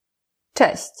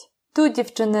Cześć, tu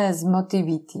dziewczyny z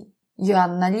Motivity,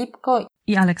 Joanna Lipko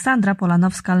i Aleksandra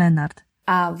Polanowska-Lenart.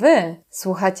 A Wy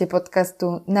słuchacie podcastu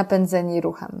Napędzeni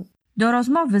Ruchem. Do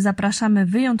rozmowy zapraszamy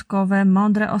wyjątkowe,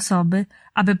 mądre osoby,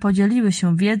 aby podzieliły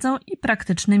się wiedzą i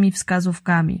praktycznymi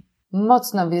wskazówkami.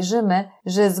 Mocno wierzymy,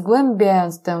 że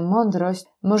zgłębiając tę mądrość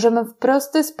możemy w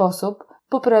prosty sposób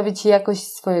poprawić jakość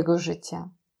swojego życia.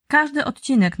 Każdy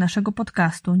odcinek naszego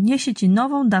podcastu niesie Ci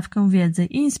nową dawkę wiedzy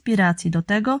i inspiracji do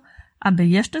tego, aby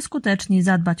jeszcze skuteczniej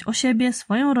zadbać o siebie,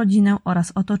 swoją rodzinę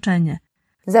oraz otoczenie.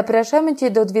 Zapraszamy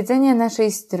Cię do odwiedzenia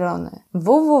naszej strony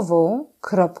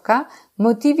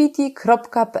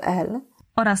www.motivity.pl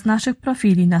oraz naszych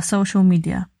profili na social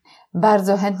media.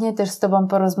 Bardzo chętnie też z Tobą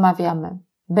porozmawiamy.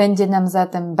 Będzie nam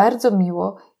zatem bardzo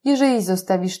miło, jeżeli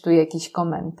zostawisz tu jakiś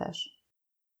komentarz.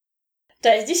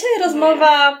 Cześć, dzisiaj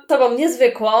rozmowa z Tobą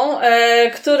niezwykłą,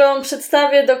 którą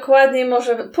przedstawię dokładniej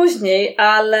może później,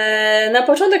 ale na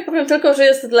początek powiem tylko, że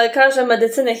jest lekarzem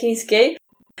medycyny chińskiej,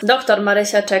 doktor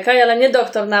Marysia Czekaj, ale nie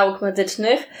doktor nauk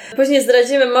medycznych. Później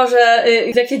zdradzimy może,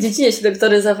 w jakiej dziedzinie się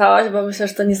doktoryzowałaś, bo myślę,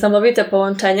 że to niesamowite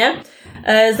połączenie.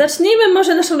 Zacznijmy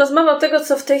może naszą rozmowę od tego,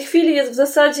 co w tej chwili jest w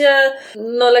zasadzie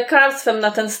lekarstwem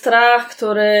na ten strach,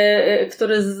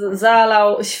 który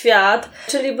zalał świat,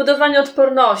 czyli budowanie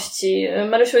odporności.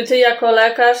 Marysiu, i Ty jako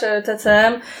lekarz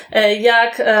TCM,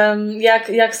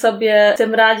 jak sobie z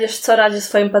tym radzisz, co radzisz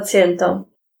swoim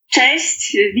pacjentom?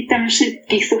 Cześć, witam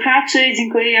wszystkich słuchaczy,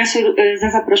 dziękuję Jasiu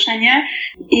za zaproszenie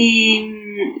i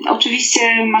oczywiście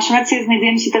masz rację,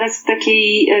 znajdujemy się teraz w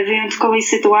takiej wyjątkowej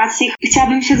sytuacji.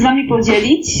 Chciałabym się z Wami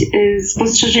podzielić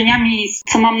spostrzeżeniami,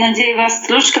 co mam nadzieję Was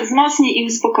troszkę wzmocni i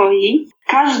uspokoi.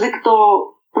 Każdy, kto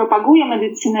propaguje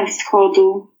medycynę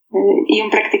wschodu i ją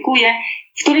praktykuje,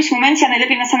 w którymś momencie, a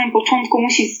najlepiej na samym początku,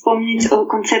 musi wspomnieć o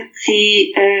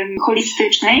koncepcji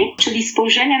holistycznej, czyli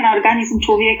spojrzenia na organizm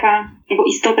człowieka, jego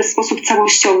istotę w sposób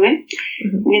całościowy.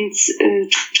 Więc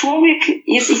człowiek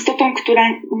jest istotą,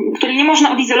 której nie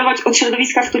można odizolować od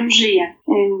środowiska, w którym żyje.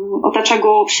 Otacza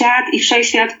go świat i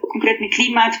wszechświat, konkretny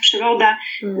klimat, przyroda,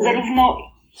 zarówno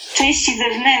części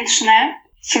zewnętrzne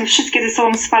się wszystkie ze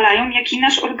sobą spalają, jak i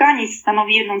nasz organizm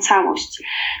stanowi jedną całość.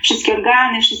 Wszystkie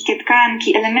organy, wszystkie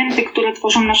tkanki, elementy, które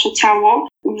tworzą nasze ciało.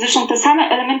 Zresztą te same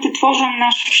elementy tworzą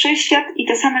nasz wszechświat i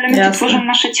te same elementy tworzą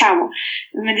nasze ciało.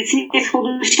 W medycynie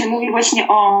wschodu się mówi właśnie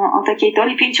o takiej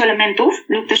teorii 5 elementów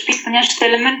lub też 5, ponieważ te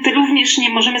elementy również nie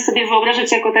możemy sobie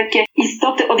wyobrażać jako takie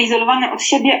istoty odizolowane od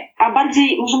siebie, a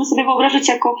bardziej możemy sobie wyobrażać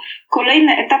jako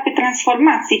kolejne etapy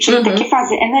transformacji, czyli takie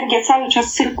fazy. Energia cały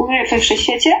czas cyrkuluje we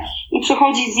wszechświecie i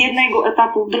przechodzi z jednego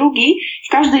etapu w drugi.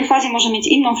 W każdej fazie może mieć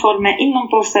inną formę, inną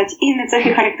postać, inne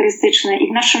cechy charakterystyczne i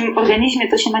w naszym organizmie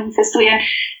to się manifestuje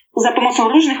za pomocą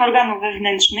różnych organów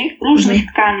wewnętrznych,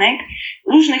 różnych tkanek,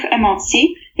 różnych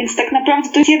emocji, więc tak naprawdę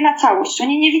to jest jedna całość.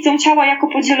 Oni nie widzą ciała jako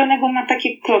podzielonego na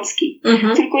takie klocki,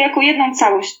 tylko jako jedną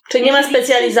całość. Czy nie ma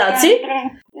specjalizacji?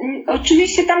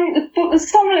 Oczywiście tam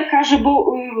są lekarze,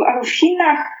 bo w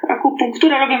Chinach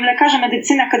akupunkturę robią lekarze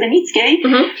medycyny akademickiej,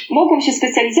 mogą się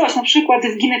specjalizować na przykład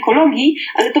w ginekologii,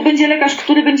 ale to będzie lekarz,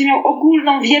 który będzie miał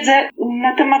ogólną wiedzę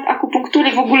na temat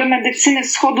akupunktury, w ogóle medycyny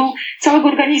wschodu całego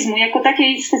organizmu. Jako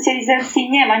takiej specjalizacji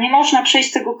nie ma, nie można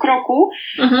przejść tego kroku.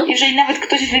 Jeżeli nawet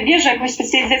ktoś wybierze jakąś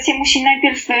specjalizację, musi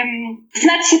najpierw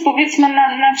znać się, powiedzmy,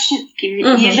 na wszystkim.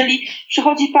 Jeżeli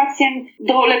przychodzi pacjent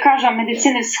do lekarza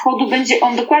medycyny wschodu, będzie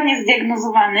on dokładnie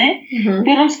zdiagnozowany,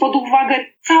 biorąc pod uwagę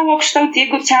całokształt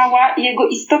jego ciała i jego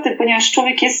istoty, ponieważ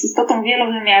człowiek jest istotą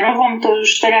wielowymiarową, to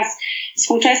już teraz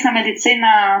współczesna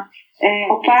medycyna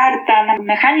oparta na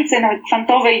mechanice nawet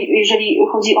kwantowej, jeżeli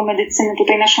chodzi o medycynę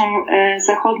tutaj naszą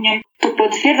zachodnią, to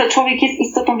potwierdza, człowiek jest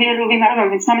istotą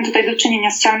wielowymiarową, więc mamy tutaj do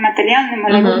czynienia z ciałem materialnym,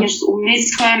 ale również z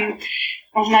umysłem,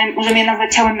 możemy je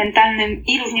nazwać ciałem mentalnym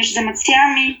i również z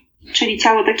emocjami, czyli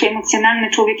ciało takie emocjonalne.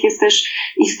 Człowiek jest też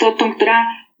istotą, która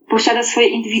posiada swoje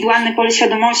indywidualne pole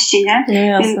świadomości, nie?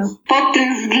 Więc pod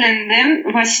tym względem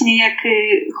właśnie jak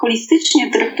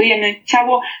holistycznie traktujemy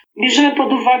ciało, bierzemy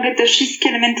pod uwagę te wszystkie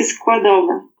elementy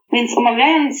składowe. Więc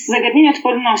omawiając zagadnienie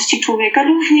odporności człowieka,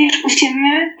 również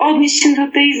musimy odnieść się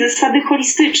do tej zasady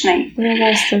holistycznej.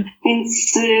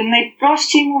 Więc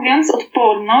najprościej mówiąc,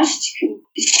 odporność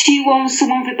siłą,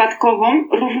 sumą wypadkową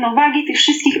równowagi tych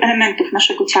wszystkich elementów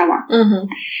naszego ciała.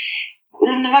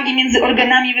 Równowagi między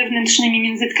organami wewnętrznymi,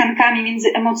 między tkankami,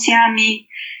 między emocjami.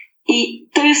 I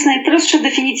to jest najprostsza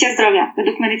definicja zdrowia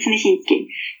według medycyny chińskiej.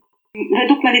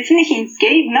 Według medycyny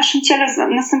chińskiej w naszym ciele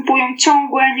następują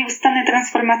ciągłe, nieustanne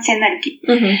transformacje energii.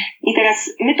 I teraz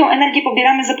my tą energię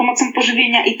pobieramy za pomocą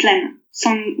pożywienia i tlenu. są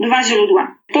dwa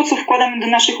źródła. To, co wkładamy do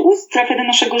naszych ust, trafia do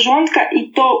naszego żołądka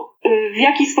i to, w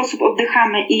jaki sposób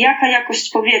oddychamy i jaka jakość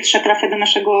powietrza trafia do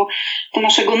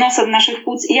naszego nosa, do naszych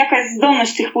płuc i jaka jest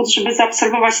zdolność tych płuc, żeby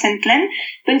zaabsorbować ten tlen,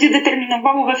 będzie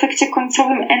determinowało w efekcie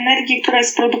końcowym energię, która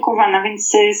jest produkowana,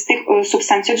 więc z tych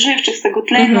substancji odżywczych, z tego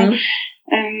tlenu,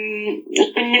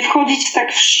 nie wchodzić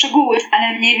tak w szczegóły,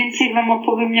 ale mniej więcej wam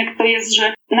opowiem, jak to jest,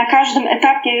 że na każdym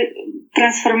etapie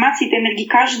transformacji tej energii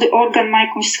każdy organ ma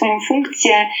jakąś swoją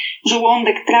funkcję,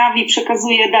 żołądek trawi,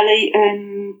 przekazuje dalej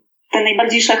te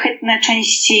najbardziej szlachetne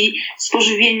części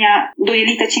spożywienia do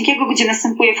jelita cienkiego, gdzie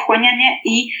następuje wchłanianie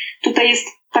i tutaj jest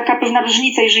taka pewna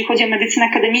różnica, jeżeli chodzi o medycynę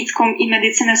akademicką i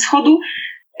medycynę schodu,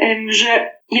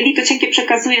 że jelito cienkie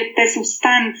przekazuje te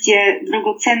substancje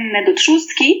drogocenne do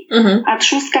trzustki, a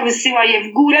trzustka wysyła je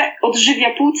w górę, odżywia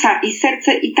płuca i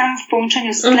serce i tam w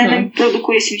połączeniu z tlenem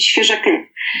produkuje się świeża krew.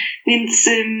 Więc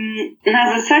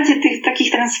na zasadzie tych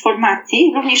takich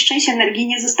transformacji również część energii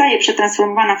nie zostaje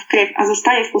przetransformowana w krew, a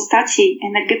zostaje w postaci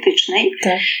energetycznej.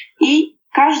 Tak. I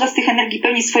każda z tych energii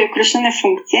pełni swoje określone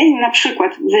funkcje. I na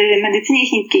przykład w medycynie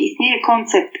chińskiej istnieje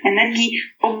koncept energii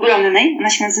obronnej, ona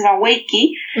się nazywa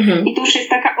Weiki, i to już jest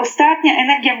taka ostatnia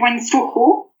energia w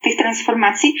łańcuchu tych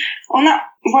transformacji. Ona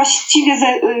właściwie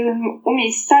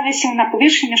umiejscawia się na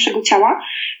powierzchni naszego ciała,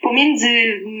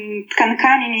 pomiędzy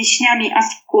tkankami, mięśniami a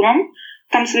skórą.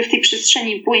 Tam sobie w tej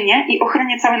przestrzeni płynie i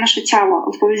ochrania całe nasze ciało.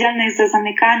 Odpowiedzialne jest za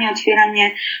zamykanie,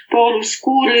 otwieranie poru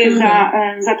skóry,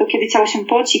 za to, kiedy ciało się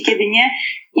poci, kiedy nie.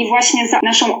 I właśnie za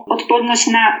naszą odporność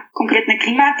na konkretne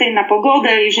klimaty, na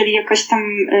pogodę, jeżeli jakaś tam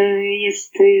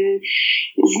jest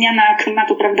zmiana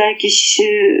klimatu, prawda, jakieś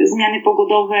zmiany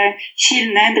pogodowe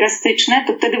silne, drastyczne,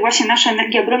 to wtedy właśnie nasza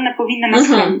energia obronna powinna nas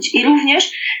chronić. I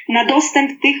również na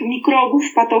dostęp tych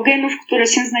mikrobów, patogenów, które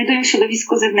się znajdują w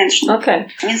środowisku zewnętrznym. Okay.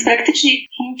 Więc praktycznie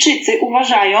Chińczycy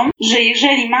uważają, że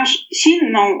jeżeli masz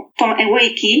silną tą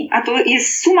Eweiki, a to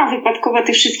jest suma wypadkowa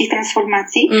tych wszystkich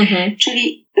transformacji,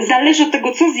 czyli zależy od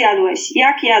tego, co zjadłeś,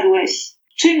 jak jadłeś,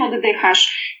 czym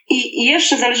oddychasz i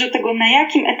jeszcze zależy od tego, na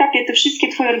jakim etapie te wszystkie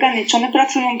twoje organy, czy one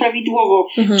pracują prawidłowo,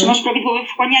 czy masz prawidłowe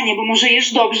wchłanianie, bo może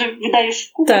jesz dobrze, wydajesz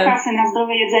kupę kasy na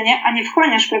zdrowe jedzenie, a nie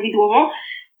wchłaniasz prawidłowo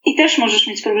i też możesz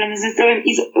mieć problemy ze zdrowiem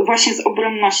i właśnie z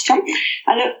obronnością,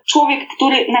 ale człowiek,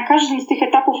 który na każdym z tych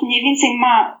etapów mniej więcej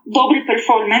ma dobry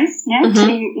performance, nie?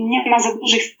 Czyli nie ma za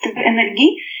dużych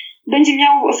energii, będzie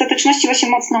miał w ostateczności właśnie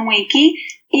mocną Weiki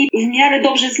i w miarę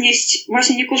dobrze znieść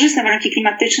właśnie niekorzystne warunki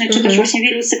klimatyczne, czy też właśnie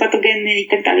wirusy, patogeny i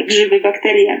tak dalej, grzyby,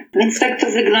 bakterie. Więc tak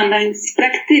to wygląda. Więc w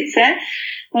praktyce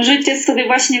możecie sobie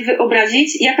właśnie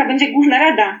wyobrazić, jaka będzie główna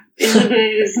rada,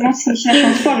 żeby wzmocnić naszą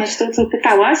odporność, to co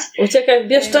pytałaś. Uciekaj w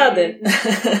Bieszczady.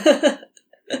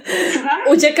 Słucham?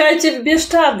 Uciekajcie w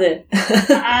Bieszczady.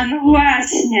 A, no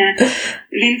właśnie.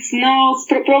 Więc no,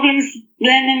 problem z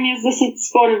tlenem jest dosyć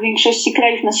spory w większości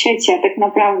krajów na świecie, tak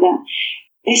naprawdę.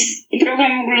 I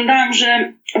problem oglądałam,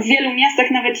 że w wielu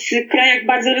miastach, nawet w krajach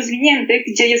bardzo rozwiniętych,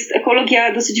 gdzie jest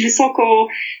ekologia dosyć wysoko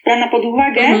brana pod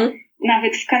uwagę,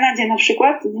 nawet w Kanadzie na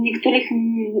przykład,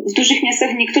 w dużych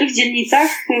miastach, w niektórych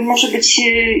dzielnicach może być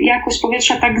jakość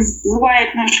powietrza tak zła,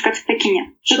 jak na przykład w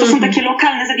Pekinie. Że to są takie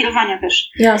lokalne zawirowania też.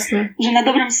 Jasne. Że na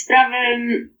dobrą sprawę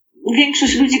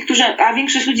większość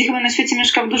ludzi chyba na świecie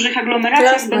mieszka w dużych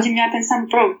aglomeracjach, będzie miała ten sam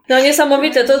problem. No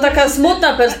niesamowite, to taka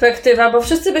smutna perspektywa, bo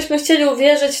wszyscy byśmy chcieli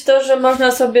uwierzyć w to, że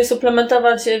można sobie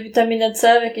suplementować witaminę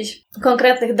C w jakichś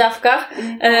konkretnych dawkach,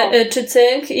 czy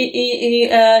cynk i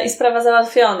sprawa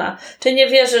załatwiona. Czy nie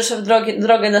wierzysz w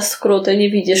drogę na skróty, nie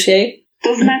widzisz jej?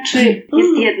 To znaczy,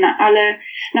 jest jedna, ale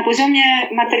na poziomie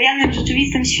materialnym,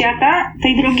 rzeczywistym świata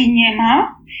tej drogi nie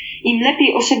ma. Im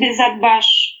lepiej o siebie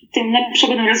zadbasz, tym lepsze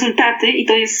będą rezultaty i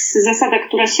to jest zasada,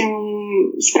 która się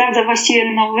sprawdza właściwie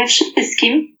we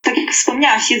wszystkim. Tak jak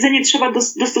wspomniałaś, jedzenie trzeba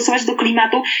dostosować do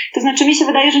klimatu. To znaczy mi się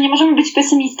wydaje, że nie możemy być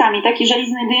pesymistami, tak? Jeżeli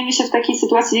znajdujemy się w takiej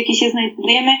sytuacji, w jakiej się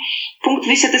znajdujemy, punkt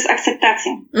wyjścia to jest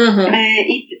akceptacja.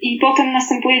 I potem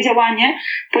następuje działanie,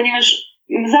 ponieważ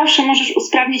zawsze możesz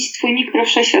usprawnić twój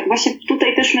mikrowszeświat. Właśnie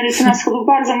tutaj też medycyna wschodu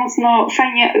bardzo mocno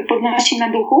fajnie podnosi na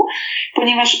duchu,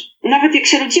 ponieważ nawet jak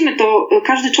się rodzimy, to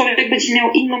każdy człowiek będzie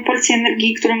miał inną porcję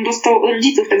energii, którą dostał od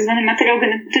rodziców, tak zwany materiał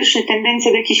genetyczny,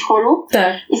 tendencja do jakichś chorób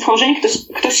i schorzeń.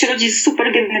 Ktoś się rodzi z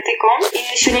super genetyką,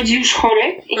 inny się rodzi już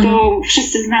chory i to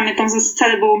wszyscy znamy tą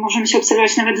zasadę, bo możemy się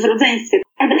obserwować nawet w rodzeństwie.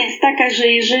 Prawda jest taka, że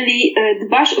jeżeli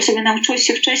dbasz o siebie, nauczyłeś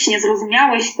się wcześniej,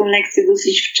 zrozumiałeś tę lekcję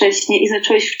dosyć wcześnie i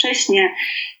zacząłeś wcześnie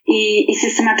i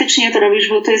systematycznie to robisz,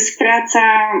 bo to jest praca,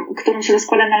 którą się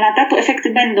rozkłada na lata, to efekty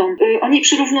będą. Oni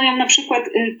przyrównują na przykład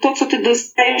to, co ty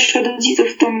dostajesz od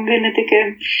rodziców, tą genetykę,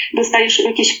 dostajesz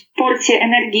jakieś porcje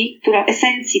energii,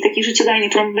 esencji takiej życiodajnej,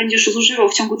 którą będziesz zużywał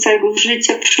w ciągu całego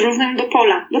życia, przyrównują do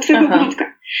pola, do twojego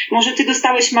ogródka. Może ty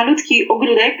dostałeś malutki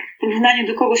ogródek w porównaniu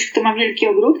do kogoś, kto ma wielki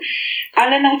ogród,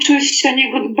 ale nauczyłeś się o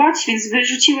niego dbać, więc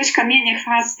wyrzuciłeś kamienie,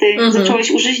 chwasty,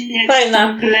 zacząłeś użyźniać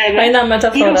glebę. Fajna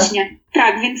metafora. I rośnie.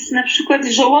 Tak, więc na przykład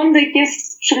żołądek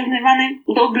jest przyrównywany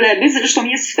do gleby, zresztą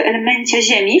jest w elemencie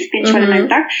ziemi, w 5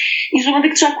 elementach, i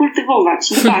żołądek trzeba kultywować,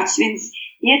 dbać, więc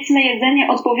jedzmy jedzenie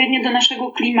odpowiednie do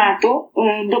naszego klimatu,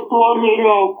 do pory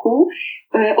roku,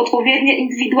 odpowiednie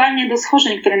indywidualnie do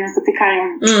schorzeń, które nas dotykają.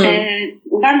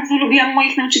 Bardzo lubiłam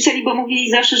moich nauczycieli, bo mówili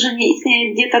zawsze, że nie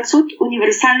istnieje dieta cud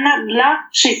uniwersalna dla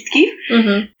wszystkich,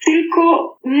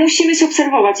 tylko musimy się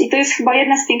obserwować i to jest chyba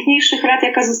jedna z piękniejszych rad,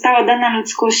 jaka została dana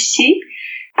ludzkości,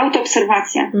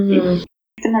 autoobserwacja.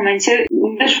 W tym momencie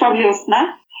weszła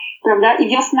wiosna, prawda? I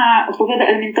wiosna odpowiada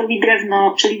elementowi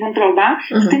drewno, czyli wątroba.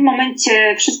 W tym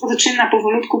momencie wszystko zaczyna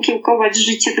powolutku kiełkować,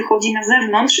 życie wychodzi na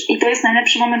zewnątrz i to jest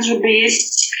najlepszy moment, żeby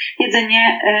jeść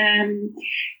jedzenie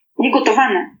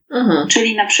niegotowane.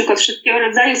 Czyli na przykład wszystkiego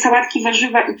rodzaju sałatki,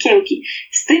 warzywa i kiełki.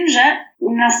 Z tym, że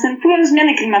następują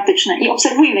zmiany klimatyczne i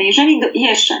obserwujmy, jeżeli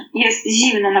jeszcze jest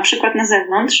zimno, na przykład na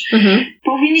zewnątrz,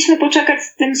 powinniśmy poczekać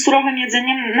z tym surowym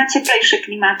jedzeniem na cieplejsze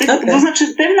klimaty. To znaczy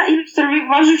pewna ilość surowych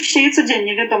warzyw się je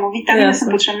codziennie, wiadomo, witaminy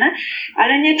są potrzebne,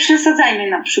 ale nie przesadzajmy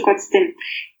na przykład z tym.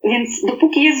 Więc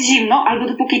dopóki jest zimno, albo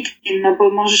dopóki zimno, bo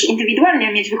możesz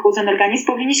indywidualnie mieć wychłodzony organizm,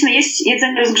 powinniśmy jeść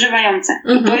jedzenie rozgrzewające.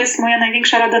 I to jest moja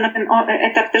największa rada na ten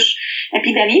etap też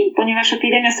epidemii, ponieważ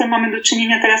epidemia, z którą mamy do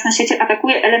czynienia teraz na świecie,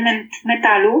 atakuje element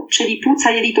metalu, czyli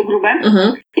płuca, jelito grube.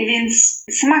 I więc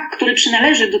smak, który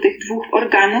przynależy do tych dwóch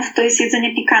organów, to jest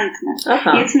jedzenie pikantne.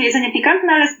 Jedzmy jedzenie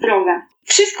pikantne, ale zdrowe.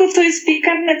 Wszystko, co jest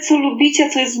pikantne, co lubicie,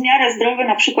 co jest w miarę zdrowe,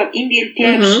 na przykład imbir,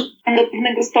 pieprz, do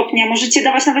pewnego stopnia, możecie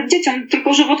dawać nawet dzieciom,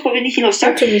 tylko że w odpowiednich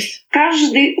ilościach. Oczywiście.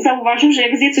 Każdy zauważył, że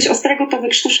jak zje coś ostrego, to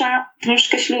wykrztusza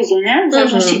troszkę śluzu, nie? W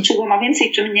zależności czy go ma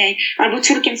więcej, czy mniej. Albo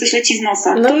ciurkiem coś leci z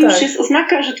nosa. To już jest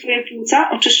oznaka, że twoje płuca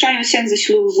oczyszczają się ze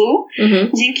śluzu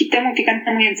dzięki temu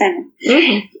pikantnemu jedzeniu.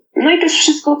 No i też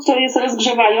wszystko, co jest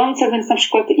rozgrzewające, więc na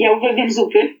przykład ja uwielbiam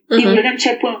zupy i uwielbiam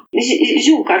ciepłe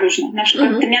ziółka różne, na przykład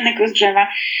tymianek rozgrzewa.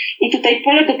 I tutaj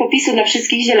pole do popisu dla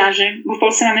wszystkich zielarzy, bo w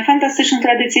Polsce mamy fantastyczną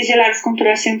tradycję zielarską,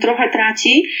 która się trochę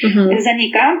traci,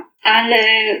 zanika, ale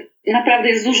naprawdę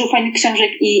jest dużo fajnych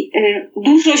książek i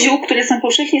dużo ziół, które są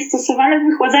powszechnie stosowane,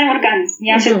 wychładzają organizm.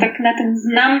 Ja się tak na tym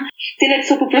znam, tyle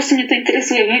co po prostu mnie to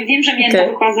interesuje. Wiem, że mięta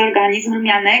wychładza organizm,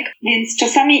 rumianek, więc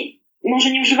czasami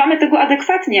może nie używamy tego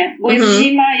adekwatnie, bo jest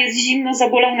zima, jest zimno,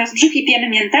 zabolał nas brzuch i pijemy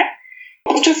miętę.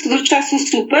 Od czasu do czasu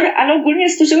super, ale ogólnie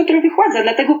jest to zioło, które wychładza.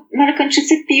 Dlatego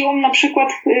Marokańczycy piją na przykład,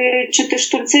 czy też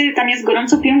Turcy, tam jest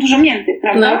gorąco, piją dużo mięty,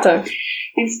 prawda? No tak.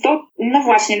 Więc to, no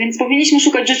właśnie, więc powinniśmy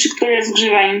szukać rzeczy, które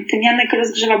rozgrzewają. Tymianek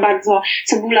rozgrzewa bardzo,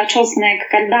 cebula, czosnek,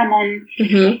 kardamon.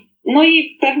 No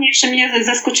i pewnie jeszcze mnie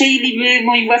zaskoczyliby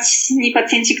moi własni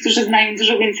pacjenci, którzy znają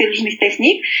dużo więcej różnych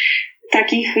technik,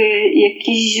 takich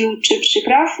jakichś ziół czy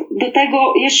przypraw. Do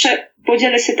tego jeszcze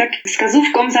podzielę się tak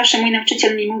wskazówką. Zawsze mój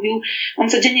nauczyciel mi mówił, on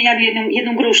codziennie jadł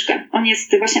jedną gruszkę. On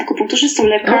jest właśnie akupunkturzystą,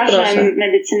 lekarzem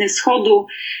medycyny wschodu,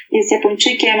 jest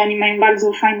Japończykiem. Oni mają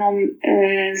bardzo fajną,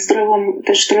 zdrową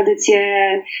też tradycję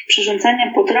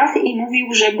przyrządzania potraw i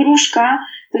mówił, że gruszka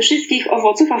ze wszystkich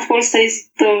owoców, a w Polsce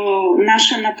jest to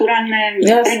nasz naturalny,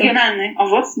 regionalny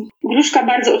owoc, gruszka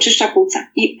bardzo oczyszcza płuca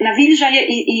i nawilża je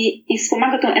i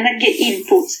wspomaga tą energię im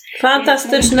płuc.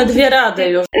 Fantastyczne dwie rady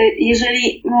już.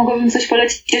 Jeżeli mogłabym coś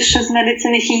polecić jeszcze z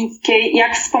medycyny chińskiej,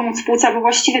 jak wspomóc płuca, bo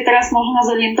właściwie teraz można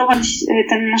zorientować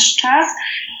ten nasz czas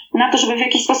na to, żeby w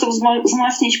jakiś sposób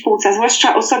wzmocnić płuca,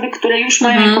 zwłaszcza osoby, które już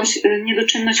mają jakąś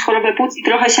niedoczynność, chorobę płuc i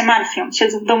trochę się martwią,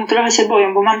 siedzą w domu, trochę się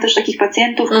boją, bo mam też takich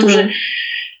pacjentów, którzy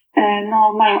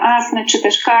mają astmę, czy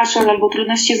też kaszel, albo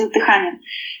trudności z oddychaniem.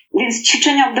 Więc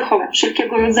ćwiczenia oddechowe,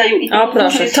 wszelkiego rodzaju. I o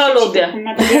proszę, to lubię.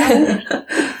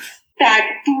 Tak,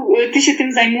 ty się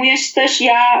tym zajmujesz też.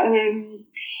 Ja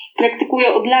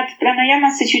praktykuję od lat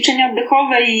pranayamasy, ćwiczenia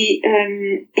oddechowe i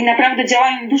naprawdę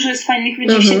działają. Dużo jest fajnych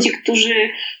ludzi w sieci, którzy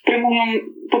promują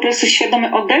po prostu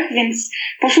świadomy oddech, więc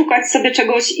poszukać sobie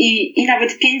czegoś i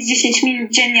nawet 5-10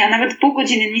 minut dziennie, a nawet pół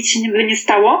godziny nic się by nie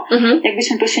stało,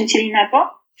 jakbyśmy poświęcili na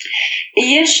to.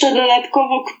 I jeszcze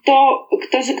dodatkowo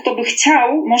kto by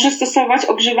chciał, może stosować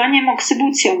ogrzewanie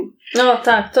moksybucją. No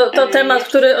tak, to temat,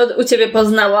 który u Ciebie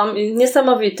poznałam.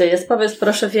 Niesamowity jest. Powiedz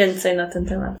proszę więcej na ten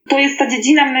temat. To jest ta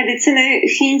dziedzina medycyny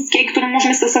chińskiej, którą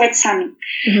możemy stosować sami.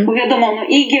 Bo wiadomo,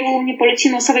 igieł nie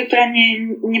polecimy osobie, która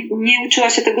nie uczyła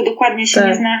się tego dokładnie, się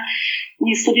nie zna,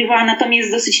 nie studiowała anatomii,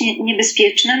 jest dosyć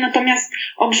niebezpieczne. Natomiast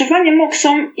ogrzewanie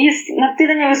moksą jest na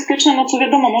tyle niebezpieczne, no co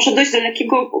wiadomo, może dojść do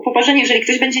lekkiego poparzenia, jeżeli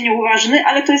ktoś będzie nieuważny,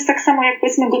 ale to jest tak samo jak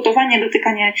powiedzmy gotowanie,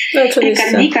 dotykanie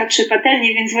piekarnika czy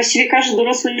patelni, więc właściwie każdy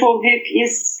dorosły człowiek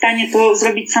jest w stanie to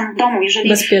zrobić sam w domu,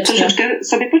 jeżeli troszeczkę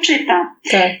sobie poczyta.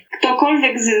 Tak.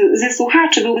 Ktokolwiek ze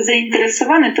słuchaczy byłby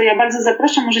zainteresowany, to ja bardzo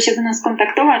zapraszam, może się ze mną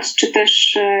skontaktować, czy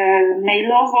też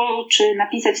mailowo, czy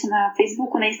napisać na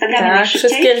Facebooku, na Instagramie. Tak,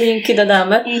 wszystkie linki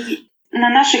dodamy. I na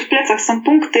naszych plecach są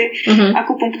punkty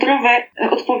akupunkturowe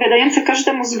odpowiadające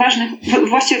każdemu z ważnych,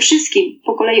 właściwie wszystkim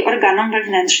po kolei organom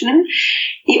wewnętrznym.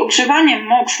 I ogrzewanie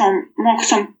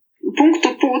moksą punktu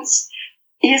płuc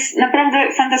jest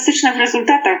naprawdę fantastyczne w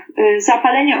rezultatach.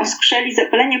 Zapalenie oskrzeli,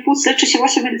 zapalenie płuc leczy się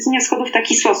właśnie w medycynie wschodu w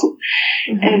taki sposób.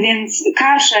 Więc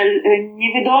kaszel,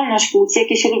 niewydolność płuc,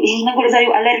 jakieś różnego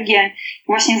rodzaju alergie,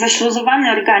 właśnie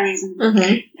zaśluzowany organizm.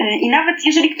 I nawet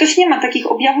jeżeli ktoś nie ma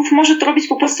takich objawów, może to robić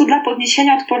po prostu dla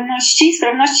podniesienia odporności i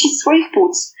sprawności swoich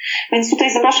płuc. Więc tutaj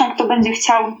zapraszam, kto będzie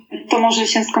chciał, to może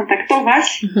się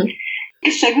skontaktować.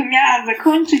 Jeszcze jakbym miała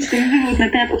zakończyć ten wywód na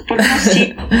temat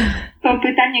odporności, to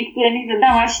pytanie, które mi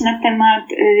zadałaś na temat,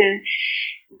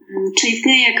 czy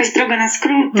istnieje jakaś droga na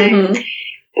skróty,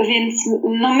 więc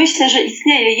no myślę, że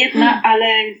istnieje jedna, ale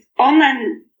ona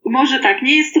może tak,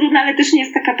 nie jest trudna, ale też nie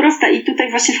jest taka prosta i tutaj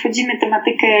właśnie wchodzimy w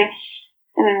tematykę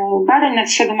badań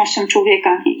nad świadomością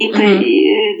człowieka i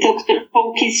doktor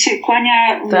Hawkins się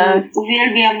kłania,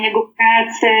 uwielbiam jego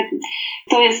pracę,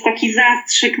 to jest taki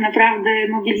zastrzyk naprawdę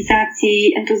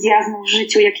mobilizacji, entuzjazmu w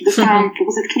życiu, jaki dostałam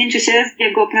po zetknięciu się z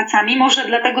jego pracami, może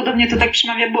dlatego do mnie to tak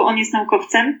przemawia, bo on jest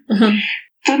naukowcem.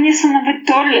 To nie są nawet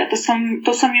teorie,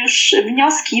 to są już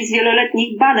wnioski z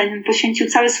wieloletnich badań. On poświęcił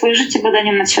całe swoje życie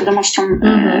badaniom nad świadomością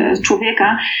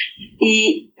człowieka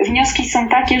i wnioski są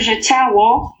takie, że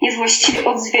ciało jest właściwie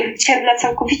odzwierciedla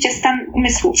całkowicie stan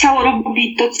umysłu. Ciało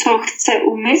robi to, co chce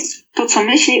umysł, to, co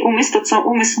myśli umysł, to, co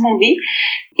umysł mówi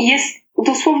i jest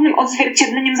dosłownym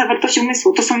odzwierciedleniem zawartości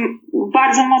umysłu. To są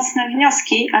bardzo mocne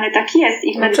wnioski, ale tak jest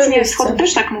i w medycynie wschodu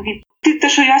też tak mówi. Ty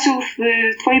też, Jasiu, w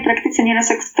twojej praktyce nieraz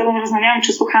jak z tobą rozmawiałam,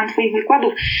 czy słuchałam twoich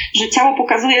wykładów, że ciało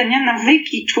pokazuje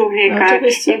nawyki człowieka,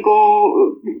 jego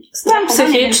stan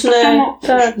psychiczny,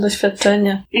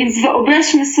 doświadczenie. Więc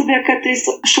wyobraźmy sobie, jaka to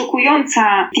jest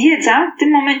szokująca wiedza w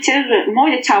tym momencie, że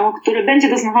moje ciało, które będzie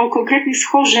doznawało konkretnych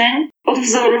schorzeń,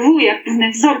 odwzorowuje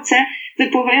pewne wzorce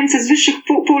wypływające z wyższych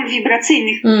pól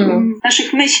wibracyjnych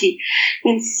naszych myśli.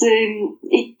 Więc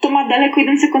i to ma daleko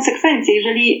idące konsekwencje.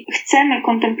 Jeżeli chcemy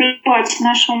kontemplować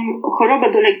naszą chorobę,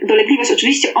 dolegliwość,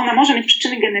 oczywiście ona może mieć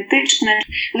przyczyny genetyczne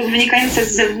lub wynikające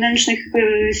z zewnętrznych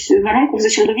warunków, ze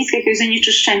środowiska, jakiegoś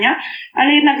zanieczyszczenia,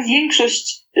 ale jednak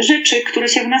większość rzeczy, które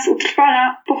się w nas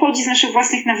utrwala, pochodzi z naszych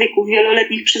własnych nawyków,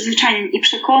 wieloletnich przyzwyczajeń i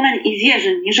przekonań i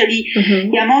wierzeń. Jeżeli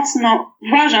ja mocno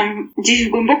uważam, gdzieś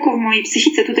głęboko w mojej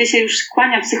psychice, tutaj się już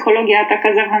skłania psychologia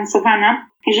taka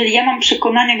zaawansowana, jeżeli ja mam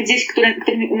przekonania gdzieś, które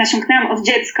nasiąknęłam od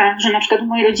dziecka, że na przykład w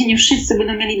mojej rodzinie wszyscy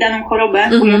będą mieli daną chorobę,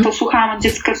 bo ja to słuchałam od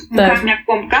dziecka jak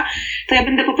kłąbka, to ja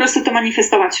będę po prostu to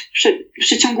manifestować w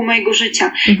przeciągu mojego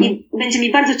życia. I będzie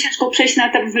mi bardzo ciężko przejść na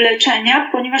etap wyleczenia,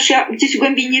 ponieważ ja gdzieś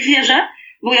głębiej nie wierzę,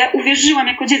 bo ja uwierzyłam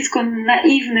jako dziecko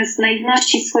naiwne, z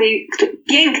naiwności swojej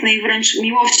pięknej wręcz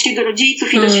miłości do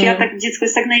rodziców i do świata, gdzie dziecko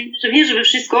jest tak naiwne, że wierzy we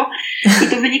wszystko i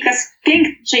to wynika z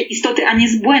pięknej istoty, a nie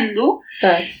z błędu.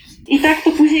 Tak. I tak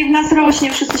to później w nas rośnie,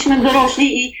 już jesteśmy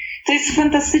dorośli i to jest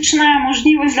fantastyczna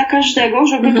możliwość dla każdego,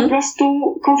 żeby po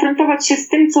prostu konfrontować się z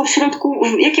tym, co w środku,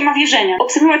 jakie ma wierzenia.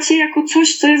 Obserwować się jako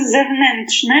coś, co jest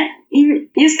zewnętrzne i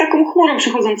jest taką chmurą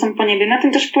przychodzącą po niebie. Na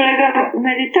tym też polega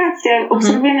medytacja.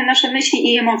 Obserwujemy nasze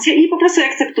myśli i emocje i po prostu je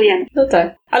akceptujemy. No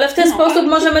tak. Ale w ten sposób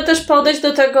możemy też podejść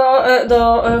do tego,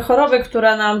 do choroby,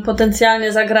 która nam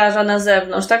potencjalnie zagraża na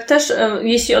zewnątrz. Tak też,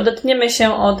 jeśli odetniemy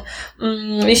się od,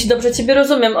 jeśli dobrze Ciebie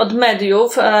rozumiem, od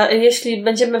mediów, jeśli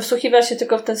będziemy wsłuchiwać się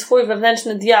tylko w ten swój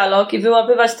wewnętrzny dialog i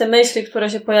wyłapywać te myśli, które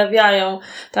się pojawiają,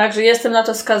 tak, że jestem na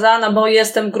to skazana, bo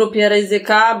jestem w grupie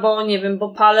ryzyka, bo nie wiem, bo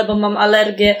palę, bo mam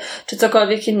alergię, czy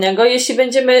cokolwiek innego. Jeśli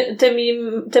będziemy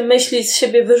te myśli z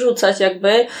siebie wyrzucać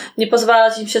jakby, nie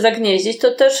pozwalać im się zagnieździć,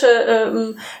 to też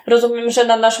rozumiem, że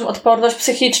na naszą odporność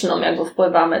psychiczną jakby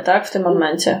wpływamy, tak, w tym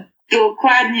momencie.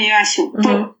 Dokładnie, Jasiu.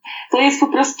 To To jest po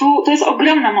prostu, to jest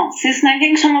ogromna moc. To jest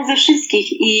największa moc ze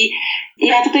wszystkich i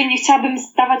ja tutaj nie chciałabym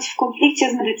stawać w konflikcie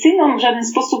z medycyną w żaden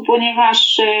sposób,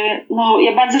 ponieważ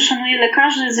ja bardzo szanuję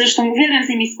lekarzy, zresztą uwielbiam z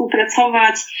nimi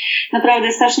współpracować.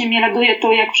 Naprawdę strasznie mnie raduje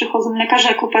to, jak przychodzą lekarze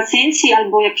jako pacjenci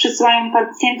albo jak przysyłają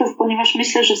pacjentów, ponieważ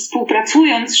myślę, że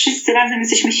współpracując wszyscy razem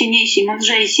jesteśmy silniejsi,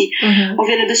 mądrzejsi, o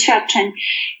wiele doświadczeń.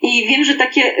 I wiem, że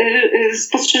takie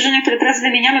spostrzeżenia, które teraz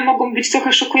wymieniamy, mogą być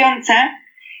trochę szokujące,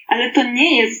 ale to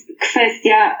nie jest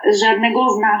kwestia żadnego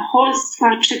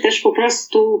znachorstwa, czy też po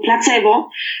prostu placebo.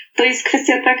 To jest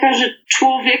kwestia taka, że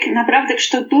człowiek naprawdę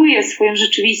kształtuje swoją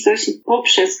rzeczywistość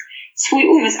poprzez swój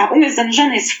umysł, a umysł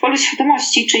zanurzony jest w polu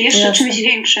świadomości, czy jeszcze czymś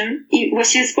większym. I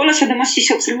właściwie z pola świadomości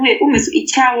się obserwuje umysł i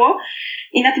ciało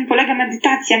i na tym polega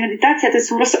medytacja. Medytacja to jest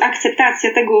po prostu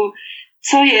akceptacja tego,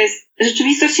 co jest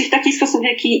rzeczywistości w taki sposób,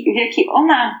 w jaki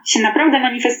ona się naprawdę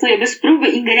manifestuje, bez próby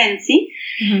ingerencji.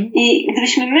 I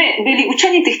gdybyśmy my byli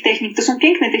uczeni tych technik, to są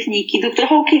piękne techniki. Dr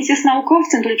Hawkins jest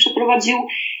naukowcem, który przeprowadził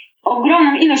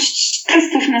ogromną ilość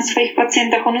testów na swoich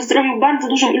pacjentach. On uzdrowił bardzo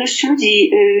dużą ilość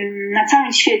ludzi na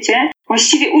całym świecie,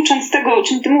 właściwie ucząc tego, o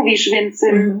czym ty mówisz, więc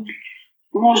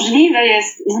możliwe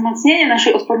jest wzmocnienie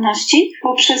naszej odporności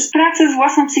poprzez pracę z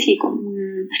własną psychiką.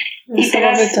 I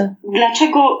teraz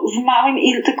dlaczego w małym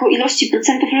tylko ilości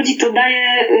procentów ludzi to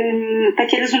daje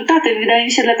takie rezultaty? Wydaje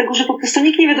mi się dlatego, że po prostu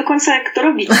nikt nie wie do końca, jak to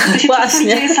robić. To się czasami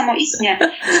dzieje samoistnie,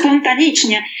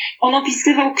 spontanicznie. On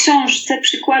opisywał w książce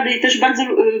przykłady i też bardzo,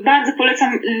 bardzo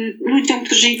polecam ludziom,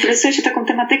 którzy interesują się taką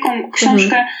tematyką,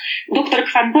 książkę Doktor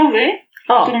Kwantowy,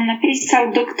 którą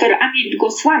napisał dr Amit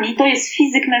Goswami. To jest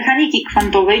fizyk mechaniki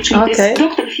kwantowej, czyli to jest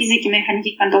doktor fizyki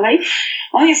mechaniki kwantowej.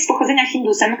 On jest z pochodzenia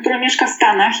Hindusem, który mieszka w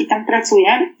Stanach i tam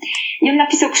pracuje. I on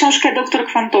napisał książkę Doktor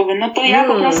Kwantowy. No to ja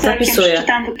po prostu, jak ją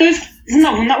przeczytałam, to jest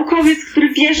znowu naukowiec, który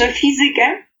bierze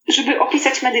fizykę, żeby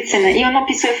opisać medycynę. I on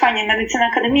opisuje fajnie medycynę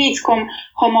akademicką,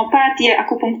 homeopatię,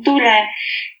 akupunkturę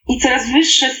i coraz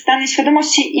wyższe stany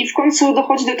świadomości i w końcu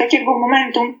dochodzi do takiego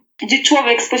momentu, gdzie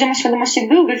człowiek z poziomu świadomości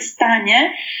byłby w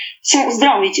stanie się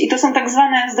uzdrowić. I to są tak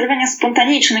zwane uzdrowienia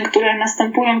spontaniczne, które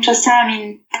następują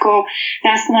czasami tylko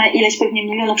raz na ileś pewnie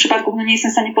milionów przypadków. No nie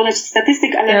jestem w stanie podać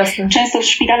statystyk, ale często w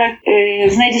szpitalach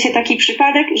znajdzie się taki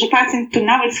przypadek, że pacjent, który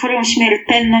nawet z chorobą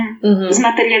śmiertelną,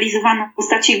 zmaterializowaną w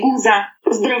postaci guza,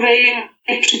 uzdrowieje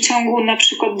w przeciągu na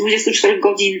przykład 24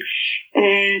 godzin,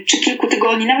 czy kilku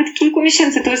tygodni, nawet kilku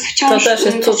miesięcy. To jest wciąż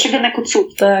postrzegane jako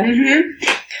cud. Tak.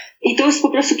 I to jest po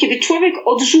prostu, kiedy człowiek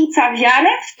odrzuca wiarę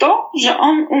w to, że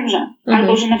on umrze.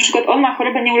 Albo, że na przykład on ma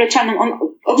chorobę nieuleczalną. On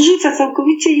odrzuca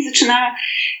całkowicie i zaczyna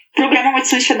programować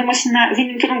swoją świadomość w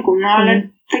innym kierunku. No ale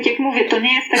tak jak mówię, to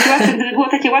nie jest takie łatwe. Gdyby było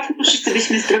takie łatwe, to wszyscy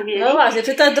byśmy zdrowili. No właśnie,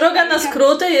 czy ta droga na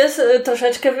skróty jest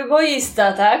troszeczkę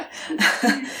wyboista, tak?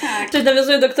 Tak. Czyli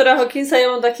nawiązuję do doktora Hawkinsa, ja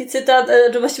mam taki cytat,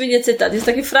 że właściwie nie cytat, jest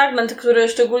taki fragment, który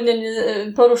szczególnie mnie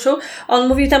poruszył. On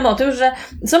mówi tam o tym, że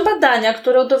są badania,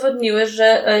 które udowodniły,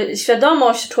 że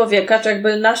świadomość człowieka, czy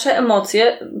jakby nasze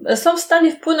emocje są w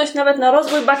stanie wpłynąć nawet na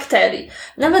rozwój bakterii.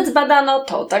 Nawet zbadano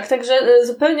to, tak? Także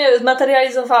zupełnie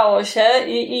zmaterializowało się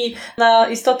i na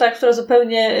istotach, które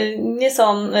zupełnie nie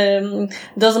są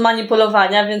do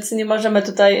zmanipulowania, więc nie możemy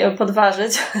tutaj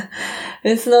podważyć.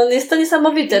 Więc no jest to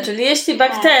niesamowite. Czyli jeśli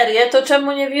bakterie, to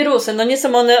czemu nie wirusy? No nie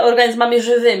są one organizmami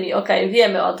żywymi,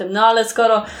 wiemy o tym. No ale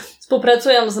skoro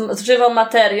współpracują z żywą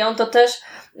materią, to też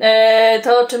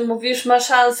to, o czym mówisz, ma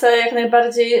szansę jak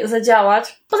najbardziej zadziałać.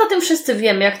 Poza tym wszyscy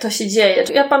wiemy, jak to się dzieje.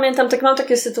 Ja pamiętam, mam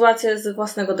takie sytuacje z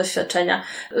własnego doświadczenia.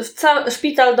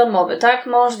 Szpital domowy, tak?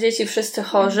 Mąż, dzieci, wszyscy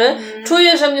chorzy.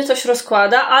 Czuję, że mnie coś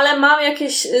rozkłada, ale mam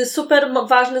jakieś super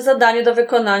ważne zadanie do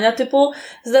wykonania, typu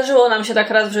zdarzyło nam się tak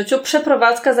raz w życiu,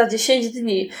 przeprowadzka za 10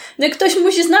 dni. No i ktoś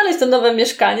musi znaleźć to nowe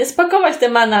mieszkanie, spakować te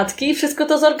manatki i wszystko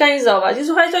to zorganizować. I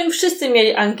słuchajcie, oni wszyscy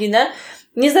mieli anginę.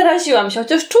 Nie zaraziłam się,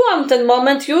 chociaż czułam ten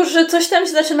moment już, że coś tam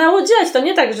się zaczynało dziać. To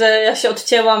nie tak, że ja się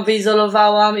odcięłam,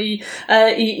 wyizolowałam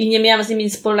i nie miałam z nimi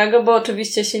nic wspólnego, bo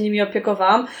oczywiście się nimi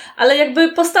opiekowałam, ale jakby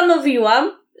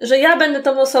postanowiłam, że ja będę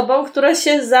tą osobą, która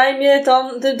się zajmie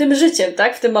tym życiem,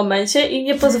 tak, w tym momencie i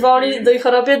nie pozwoli do ich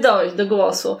chorobie dojść do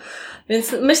głosu.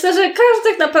 Więc myślę, że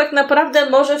każdy tak naprawdę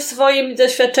może w swoim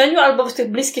doświadczeniu albo w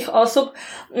tych bliskich osób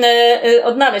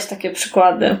odnaleźć takie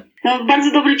przykłady. No,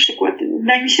 bardzo dobry przykład.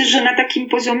 Wydaje mi się, że na takim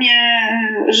poziomie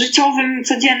życiowym,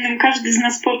 codziennym każdy z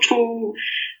nas poczuł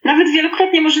nawet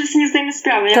wielokrotnie może sobie nie zdajemy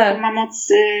sprawy, jaką ma moc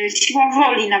siła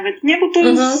woli nawet, nie? Bo to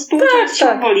jest połączone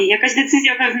siła woli, jakaś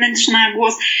decyzja wewnętrzna,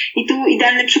 głos. I tu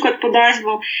idealny przykład podałaś,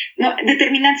 bo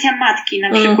determinacja matki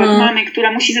na przykład, mamy,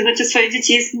 która musi zadbać o swoje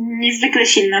dzieci, jest niezwykle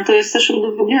silna. To jest też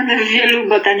udowodnione w wielu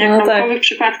badaniach naukowych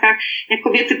przypadkach, jak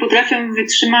kobiety potrafią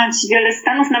wytrzymać wiele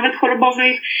stanów, nawet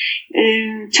chorobowych,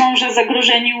 ciąża,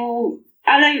 zagrożeniu,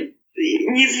 ale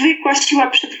niezwykła siła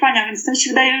przetrwania, więc to mi się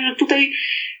wydaje, że tutaj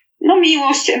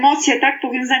miłość, emocje, tak,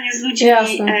 powiązanie z ludźmi,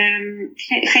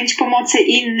 chęć pomocy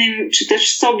innym, czy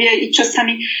też sobie i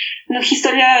czasami,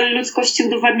 historia ludzkości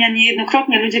udowadnia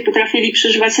niejednokrotnie, ludzie potrafili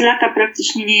przeżywać lata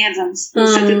praktycznie nie jedząc.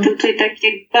 Niestety tutaj takie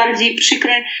bardziej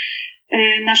przykre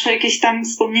nasze jakieś tam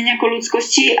wspomnienia o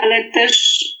ludzkości, ale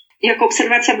też jako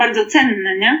obserwacja bardzo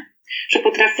cenne, nie? Że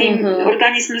potrafi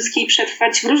organizm ludzki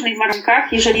przetrwać w różnych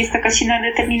warunkach, jeżeli jest taka silna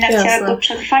determinacja do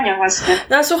przetrwania właśnie.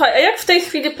 No słuchaj, a jak w tej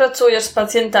chwili pracujesz z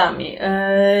pacjentami?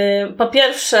 Po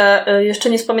pierwsze, jeszcze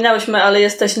nie wspominałyśmy, ale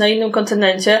jesteś na innym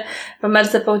kontynencie, w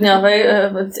Ameryce Południowej,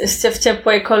 w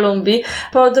ciepłej Kolumbii.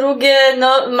 Po drugie,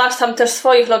 masz tam też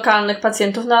swoich lokalnych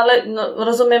pacjentów, ale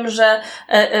rozumiem, że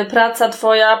praca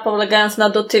twoja polegając na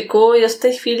dotyku jest w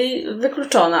tej chwili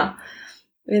wykluczona.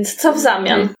 Więc co w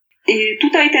zamian?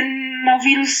 Tutaj ten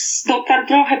wirus dotarł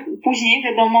trochę później,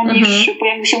 wiadomo, niż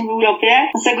pojawił się w Europie.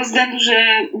 Z tego względu, że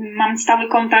mam stały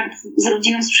kontakt z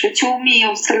rodziną, z przyjaciółmi i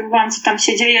obserwowałam, co tam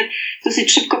się dzieje.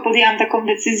 Dosyć szybko podjęłam taką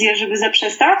decyzję, żeby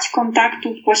zaprzestać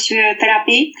kontaktów, właściwie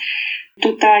terapii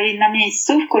tutaj na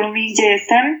miejscu, w Kolumbii, gdzie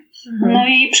jestem. No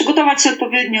i przygotować się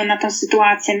odpowiednio na tę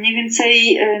sytuację. Mniej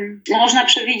więcej można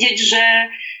przewidzieć, że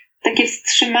takie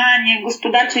wstrzymanie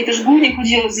gospodarcze i też głównie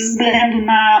chodzi ze względu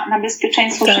na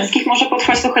bezpieczeństwo wszystkich może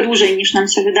potrwać trochę dłużej niż nam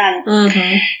się wydaje.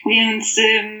 Więc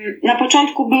na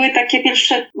początku były takie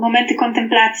pierwsze momenty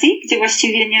kontemplacji, gdzie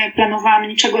właściwie nie planowałam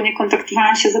niczego, nie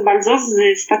kontaktowałam się za bardzo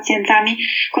z pacjentami.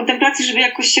 Kontemplacji, żeby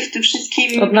jakoś się w tym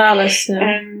wszystkim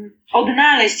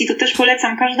odnaleźć i to też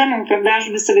polecam każdemu, prawda,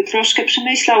 żeby sobie troszkę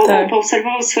przemyślał,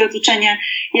 poobserwował swoje otoczenie,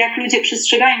 jak ludzie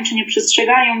przestrzegają czy nie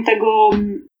przestrzegają tego.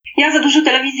 Ja za dużo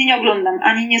telewizji nie oglądam,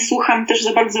 ani nie słucham też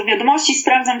za bardzo wiadomości,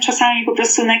 sprawdzam czasami po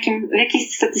prostu w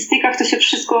jakichś statystykach to się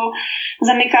wszystko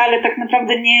zamyka, ale tak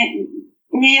naprawdę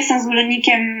nie jestem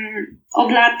zwolennikiem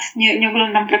od lat, nie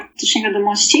oglądam praktycznie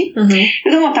wiadomości.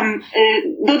 Wiadomo, tam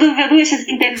dowiaduję się z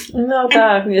internetu,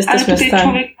 ale tutaj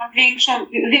człowiek ma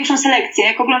większą selekcję.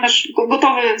 Jak oglądasz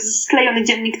gotowy, sklejony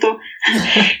dziennik, to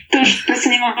już po prostu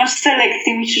nie masz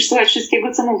selekcji, musisz słuchać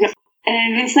wszystkiego, co mówię.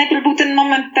 Więc najpierw był ten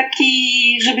moment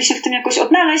taki, żeby się w tym jakoś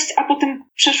odnaleźć, a potem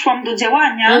przeszłam do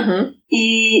działania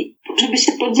i żeby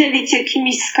się podzielić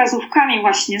jakimiś wskazówkami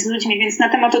właśnie z ludźmi, więc na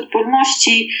temat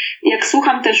odporności, jak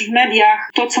słucham też w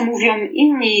mediach to, co mówią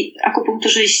inni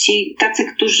akupunkturzyści, tacy,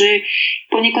 którzy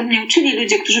poniekąd mnie uczyli,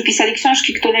 ludzie, którzy pisali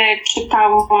książki, które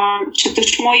czytałam, czy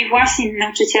też moi własni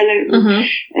nauczyciele,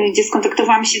 gdzie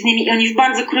skontaktowałam się z nimi i oni w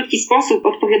bardzo krótki sposób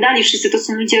odpowiadali, wszyscy to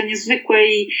są ludzie o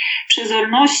niezwykłej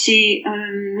przezorności.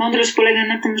 Mądrość polega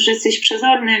na tym, że jesteś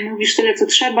przezorny, mówisz tyle, co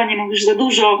trzeba, nie mówisz za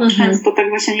dużo, często tak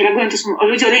właśnie nie reagują, to są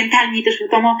ludzie orientalni też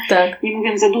wiadomo, nie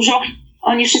mówią za dużo.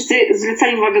 Oni wszyscy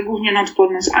zwracali uwagę głównie na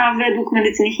odporność, a według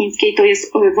medycyny chińskiej to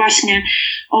jest właśnie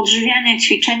odżywianie,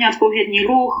 ćwiczenia, odpowiedni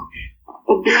ruch,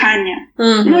 oddychanie.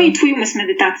 No i twój umysł,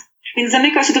 medytacja. Więc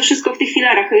zamyka się to wszystko w tych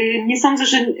filarach. Nie sądzę,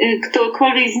 że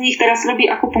ktokolwiek z nich teraz robi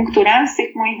akupunkturę, z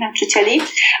tych moich nauczycieli,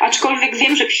 aczkolwiek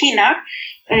wiem, że w Chinach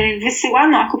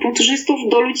wysyłano akupunkturzystów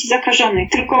do ludzi zakażonych,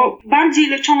 tylko bardziej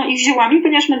leczono ich ziołami,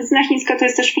 ponieważ medycyna chińska to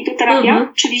jest też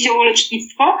fitoterapia, czyli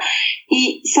ziołolecznictwo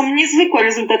i są niezwykłe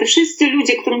rezultaty. Wszyscy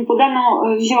ludzie, którym podano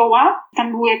zioła,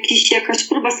 tam była jakaś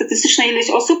próba statystyczna, ileś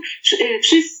osób,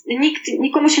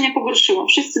 nikomu się nie pogorszyło.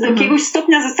 Wszyscy do jakiegoś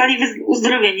stopnia zostali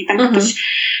uzdrowieni. Tam ktoś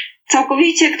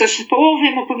całkowicie, ktoś w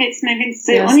połowie, powiedzmy, więc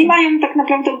oni mają tak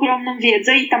naprawdę ogromną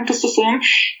wiedzę i tam to stosują.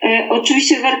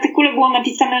 Oczywiście w artykule było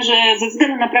napisane, że ze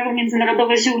względu na prawo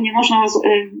międzynarodowe ziół nie można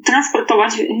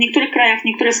transportować. W niektórych krajach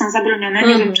niektóre są zabronione,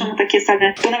 nie wiem czemu tak jest,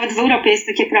 ale to nawet w Europie jest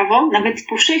takie prawo. Nawet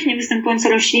powszechnie występujące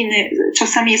rośliny,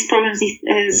 czasami jest problem z ich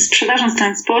sprzedażą, z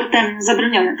transportem,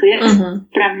 zabronione to jest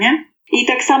prawnie. I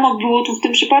tak samo było tu w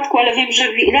tym przypadku, ale wiem,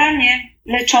 że w Iranie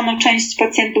leczono część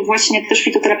pacjentów właśnie też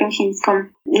fitoterapią chińską.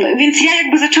 Więc ja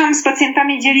jakby zaczęłam z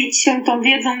pacjentami dzielić się tą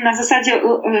wiedzą na zasadzie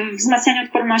wzmacniania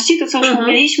odporności, to co już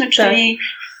mówiliśmy, czyli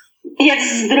jedz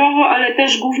zdrowo, ale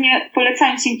też głównie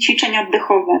polecając im ćwiczenia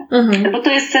oddechowe. Bo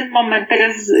to jest ten moment.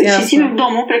 Teraz siedzimy w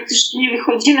domu, praktycznie nie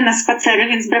wychodzimy na spacery,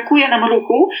 więc brakuje nam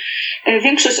ruchu.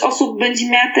 Większość osób będzie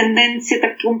miała tendencję,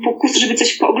 taką pokusę, żeby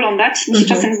coś pooglądać. Mi się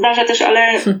czasem zdarza też,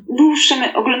 ale dłuższe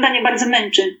oglądanie bardzo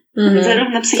męczy.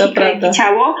 Zarówno psychikę, jak i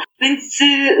ciało. Więc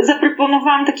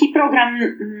zaproponowałam taki program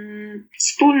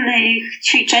wspólnych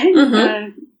ćwiczeń.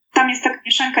 Tam jest taka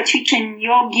mieszanka ćwiczeń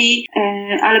jogi,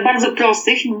 ale bardzo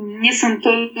prostych. Nie są to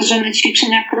żadne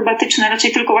ćwiczenia akrobatyczne,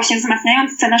 raczej tylko właśnie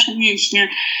wzmacniające nasze mięśnie.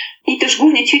 I też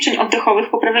głównie ćwiczeń oddechowych,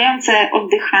 poprawiające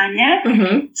oddychanie,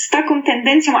 z taką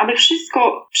tendencją, aby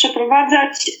wszystko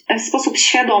przeprowadzać w sposób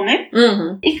świadomy.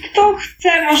 I kto chce,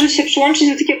 może się przyłączyć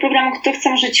do takiego programu, kto chce,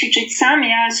 może ćwiczyć sam.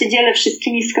 Ja się dzielę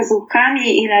wszystkimi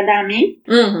wskazówkami i radami.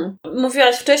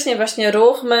 Mówiłaś wcześniej właśnie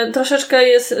ruch. My troszeczkę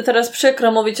jest teraz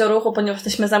przykro mówić o ruchu, ponieważ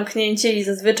jesteśmy zamknięci i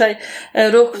zazwyczaj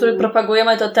ruch, który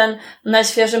propagujemy, to ten na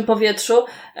świeżym powietrzu.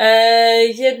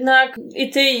 Jednak i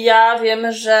ty i ja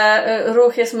wiemy, że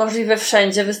ruch jest możliwy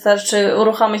wszędzie. Wystarczy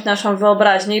uruchomić naszą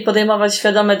wyobraźnię i podejmować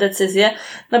świadome decyzje.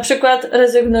 Na przykład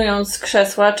rezygnując z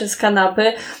krzesła czy z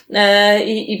kanapy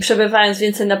i przebywając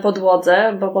więcej na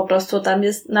podłodze, bo po prostu tam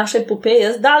jest, naszej pupie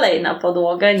jest dalej na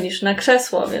podłogę niż na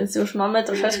krzesło, więc już mamy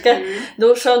troszeczkę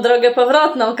dłuższą drogę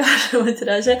powrotną w każdym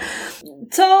razie.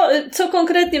 Co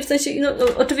konkretnie, w sensie, no,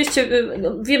 oczywiście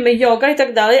wiemy yoga i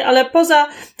tak dalej, ale poza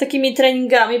takimi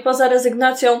treningami, poza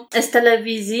rezygnacją z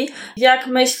telewizji, jak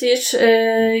myślisz,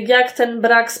 jak ten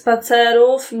brak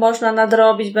spacerów można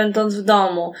nadrobić będąc w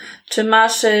domu? Czy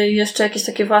masz jeszcze jakieś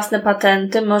takie własne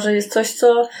patenty? Może jest coś,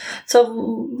 co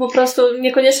po prostu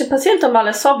niekoniecznie pacjentom,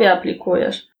 ale sobie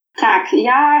aplikujesz? Tak,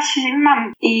 ja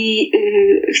mam i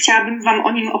chciałabym wam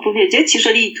o nim opowiedzieć.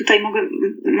 Jeżeli tutaj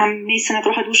mam miejsce na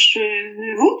trochę dłuższy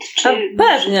wywód? Czy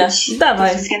pewnie, dawaj.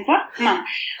 Świętła? Mam.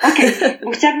 Okej,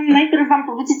 bo chciałabym najpierw wam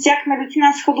powiedzieć, jak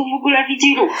medycyna schodu w ogóle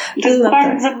widzi ruch. To jest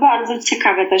bardzo, bardzo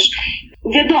ciekawe też.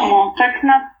 Wiadomo, tak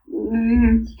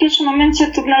w pierwszym momencie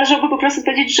to należałoby po prostu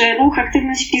powiedzieć, że ruch,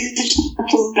 aktywność fizyczna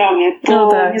to zdrowie.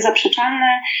 To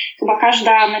niezaprzeczalne. Chyba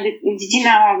każda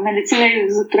dziedzina medycyny,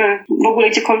 która w ogóle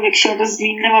gdziekolwiek się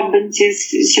rozwinęła, będzie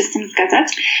się z tym zgadzać.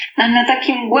 Ale na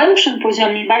takim głębszym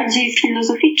poziomie, bardziej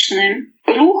filozoficznym,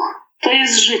 ruch to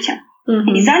jest życie.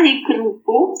 I zanik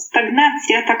ruchu,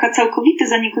 stagnacja, taka całkowity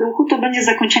zanik ruchu, to będzie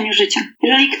zakończenie życia.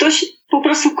 Jeżeli ktoś po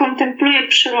prostu kontempluje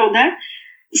przyrodę,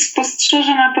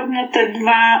 spostrzeże na pewno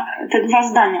te dwa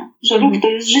zdania, że ruch to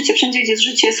jest życie, wszędzie gdzie jest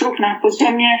życie jest ruch, na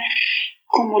poziomie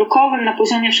komórkowym, na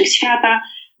poziomie wszechświata.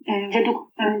 Według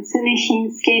medycyny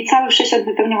chińskiej cały wszechświat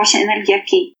wypełnia właśnie energia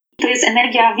ki. To jest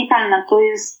energia witalna, to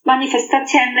jest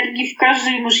manifestacja energii w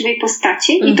każdej możliwej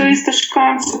postaci i to jest też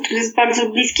koncept, który jest bardzo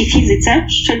bliski fizyce,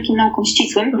 wszelkim naukom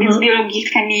ścisłym, więc biologii,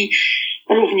 chemii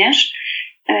również.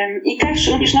 I też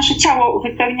również nasze ciało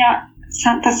wypełnia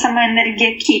ta sama energia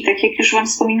ki, tak jak już wam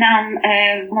wspominałam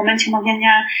w momencie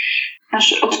omawiania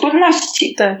naszej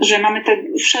odporności, że mamy te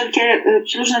wszelkie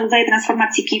różne rodzaje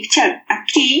transformacji ki w ciele. A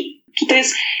ki to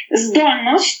jest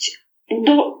zdolność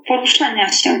do poruszania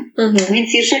się.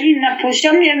 Więc jeżeli na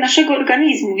poziomie naszego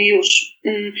organizmu już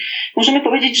możemy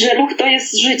powiedzieć, że ruch to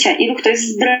jest życie i ruch to jest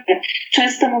zdrowie.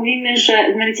 Często mówimy,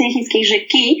 że w medycynie chińskiej, że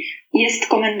ki jest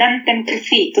komendantem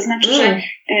krwi. To znaczy, że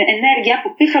energia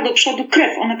popycha do przodu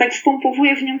krew. Ona tak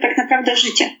wpompowuje w nią tak naprawdę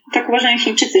życie. Tak uważają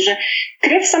Chińczycy, że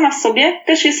krew sama w sobie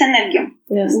też jest energią.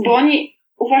 Bo oni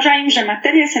uważają, że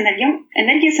materia jest energią,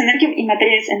 energia jest energią i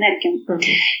materia jest energią.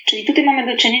 Czyli tutaj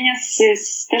mamy do czynienia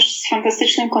też z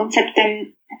fantastycznym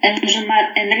konceptem, że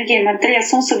energia i materia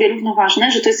są sobie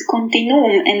równoważne, że to jest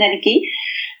kontinuum energii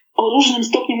o różnym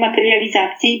stopniu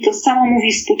materializacji. To samo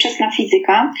mówi współczesna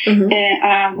fizyka,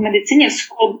 a w medycynie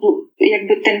wschodu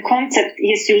jakby ten koncept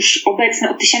jest już obecny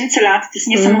od tysięcy lat. To jest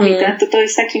niesamowite. To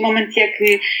jest taki moment, jak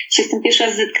się z tym pierwszy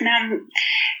raz zetknęłam.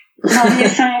 No,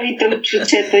 niesamowite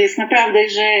uczucie, to jest naprawdę,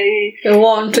 że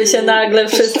łączy się nagle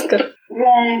wszystko.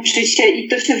 Łączy się i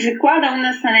to się wykłada u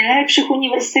nas na najlepszych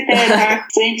uniwersytetach,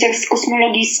 w zajęciach z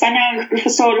kosmologii, wspaniałych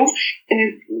profesorów.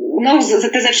 No, za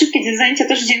te wszystkie zajęcia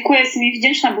też dziękuję, jestem jej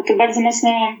wdzięczna, bo to bardzo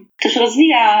mocno też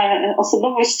rozwija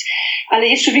osobowość, ale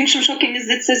jeszcze większym szokiem jest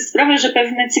zdać sobie sprawę, że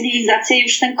pewne cywilizacje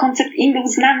już ten koncept im był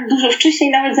znany dużo wcześniej,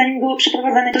 nawet zanim były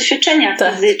przeprowadzane doświadczenia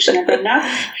fizyczne, prawda?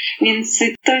 Więc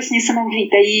to jest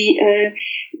niesamowite i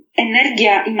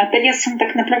energia i materia są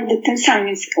tak naprawdę tym samym,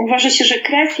 więc uważa się, że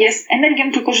krew jest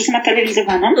energią tylko, że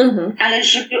zmaterializowaną, ale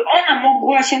żeby ona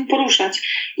mogła się poruszać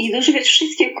i dożywiać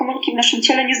wszystkie komórki w naszym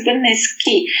ciele, niezbędne jest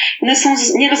ki. One są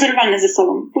nierozerwalne ze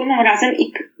sobą, płyną razem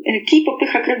i kij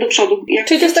popycha krew do przodu.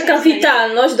 Czyli to jest taka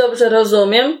witalność, dobrze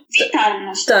rozumiem?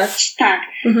 Witalność, tak.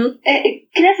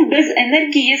 Krew bez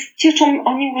energii jest cieczą,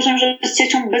 oni uważają, że jest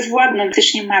cieczą bezwładną,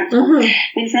 faktycznie martwą.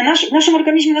 Więc w naszym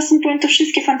organizmie następują te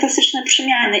wszystkie fantastyczne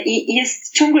przemiany i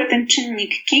jest ciągle ten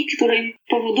czynnik ki, który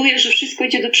powoduje, że wszystko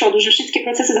idzie do przodu, że wszystkie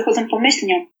procesy dochodzą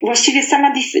pomyślnie. Właściwie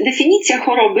sama definicja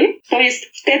choroby to jest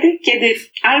wtedy, kiedy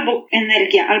albo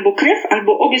energia, albo krew,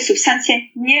 albo obie substancje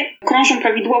nie krążą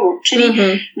prawidłowo, czyli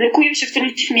blokują się w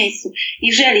którymś miejscu.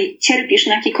 Jeżeli cierpisz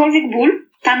na jakikolwiek ból,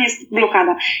 tam jest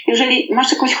blokada. Jeżeli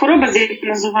masz jakąś chorobę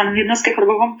zdiagnozowaną, jednostkę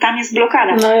chorobową, tam jest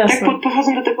blokada. No, tak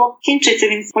podchodzą do tego Chińczycy,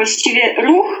 więc właściwie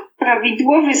ruch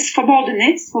prawidłowy,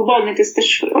 swobodny to jest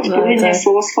też odpowiednie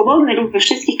słowo, swobodny ruch we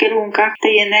wszystkich kierunkach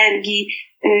tej energii,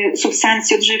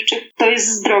 substancji odżywczych, to jest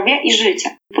zdrowie i życie.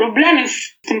 Problemy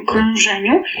w tym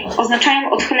krążeniu oznaczają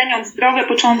odchylenie od zdrowia,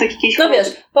 początek jakiejś choroby. No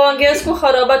wiesz, po angielsku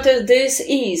choroba to jest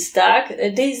dis-ease, tak?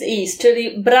 Dis-ease,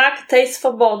 czyli brak tej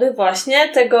swobody właśnie,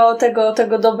 tego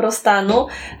dobrostanu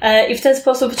i w ten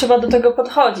sposób trzeba do tego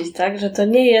podchodzić, tak? Że to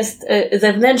nie jest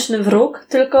zewnętrzny wróg,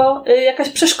 tylko jakaś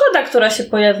przeszkoda, która się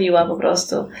pojawiła po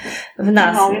prostu w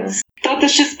nas. No, więc to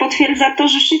też potwierdza to,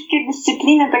 że wszystkie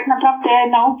dyscypliny tak naprawdę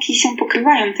nauki się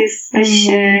pokrywają. Ty jesteś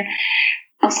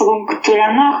osobą,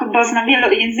 która chyba zna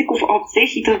wiele języków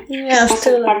obcych i to w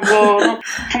sposób bardzo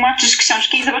tłumaczysz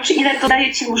książki i zobacz, ile to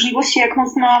daje ci możliwości, jak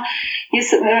mocno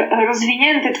jest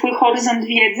rozwinięty twój horyzont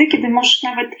wiedzy, kiedy możesz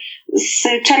nawet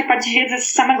czerpać wiedzę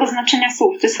z samego znaczenia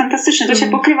słów. To jest fantastyczne, to się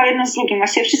pokrywa jedno z drugim.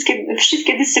 Właściwie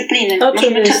wszystkie dyscypliny. Oczywiście.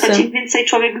 Możemy czerpać, im więcej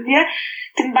człowiek wie,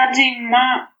 tym bardziej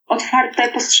ma otwarte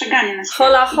postrzeganie na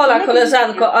świat. Hola,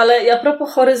 koleżanko, ale a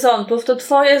propos horyzontów, to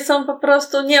twoje są po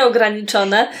prostu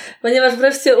nieograniczone, ponieważ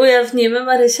wreszcie ujawnimy,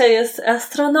 Marysia jest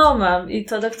astronomem i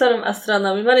to doktorem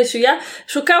astronomii. Marysiu, ja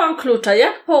szukałam klucza,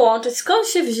 jak połączyć, skąd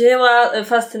się wzięła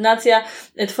fascynacja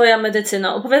twoja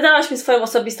medycyną. Opowiadałaś mi swoją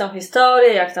osobistą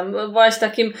historię, jak tam byłaś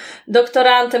takim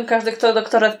doktorantem, każdy, kto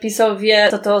doktorat pisał, wie,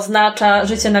 co to oznacza,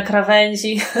 życie na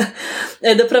krawędzi.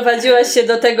 Doprowadziłaś się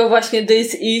do tego właśnie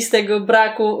dis-ease, tego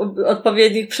braku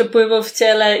odpowiednich przepływów w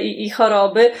ciele i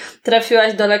choroby,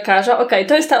 trafiłaś do lekarza. Okej,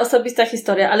 to jest ta osobista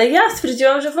historia, ale ja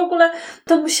stwierdziłam, że w ogóle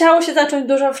to musiało się zacząć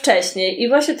dużo wcześniej i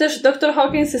właśnie też dr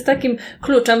Hawkins jest takim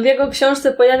kluczem. W jego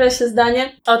książce pojawia się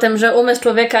zdanie o tym, że umysł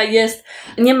człowieka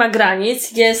nie ma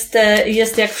granic,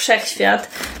 jest jak wszechświat,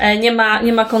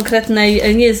 nie ma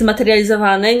konkretnej, nie jest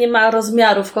zmaterializowany, nie ma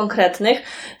rozmiarów konkretnych,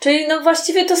 czyli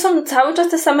właściwie to są cały czas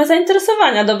te same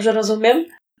zainteresowania, dobrze rozumiem?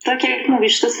 Tak jak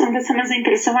mówisz, to są te same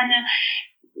zainteresowania.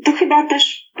 To chyba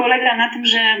też polega na tym,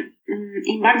 że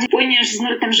im bardziej płyniesz z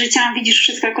nurtem życia, widzisz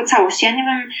wszystko jako całość. Ja nie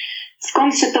wiem,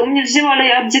 skąd się to u mnie wzięło, ale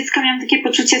ja od dziecka miałam takie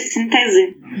poczucie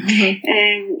syntezy.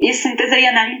 Jest synteza i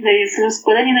analiza, jest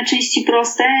rozkładanie na części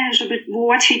proste, żeby było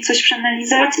łatwiej coś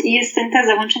przeanalizować i jest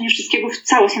synteza, łączenie wszystkiego w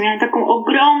całość. Ja miałam taką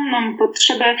ogromną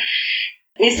potrzebę.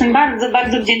 Jestem bardzo,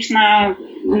 bardzo wdzięczna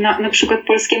na przykład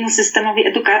polskiemu systemowi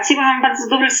edukacji, bo mam bardzo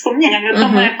dobre wspomnienia.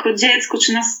 Wiadomo, jako dziecko,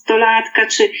 czy nastolatka,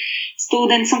 czy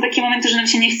student, są takie momenty, że nam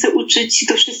się nie chce uczyć i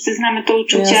to wszyscy znamy to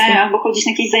uczucie, albo chodzić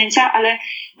na jakieś zajęcia, ale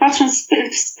patrząc z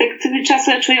perspektywy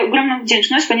czasu, ja czuję ogromną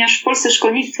wdzięczność, ponieważ w Polsce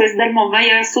szkolnictwo jest darmowe.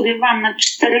 Ja studiowałam na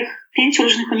 5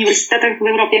 różnych uniwersytetach w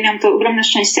Europie, miałam to ogromne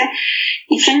szczęście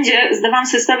i wszędzie zdawałam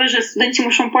sobie sprawę, że studenci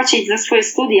muszą płacić za swoje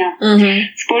studia.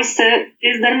 W Polsce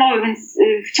jest darmowe, więc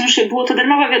wciąż było to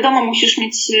darmowe, wiadomo, musisz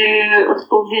mieć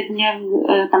odpowiednie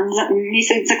tam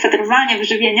miejsce zakwaterowania,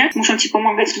 wyżywienie, muszą ci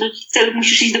pomagać w celu,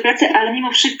 musisz iść do pracy, ale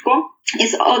mimo wszystko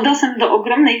jest dostęp do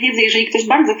ogromnej wiedzy, jeżeli ktoś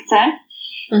bardzo chce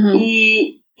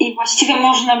i właściwie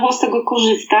można było z tego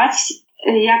korzystać.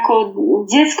 Jako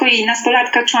dziecko i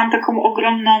nastolatka czułam taką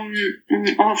ogromną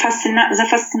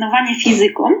zafascynowanie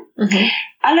fizyką,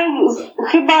 ale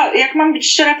chyba, jak mam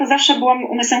być szczera, to zawsze byłam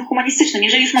umysłem humanistycznym.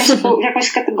 Jeżeli już mam się w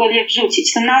jakąś kategorię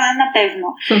wrzucić, to na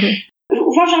pewno.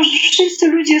 Uważam, że wszyscy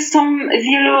ludzie są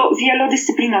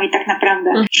wielodyscyplinowi tak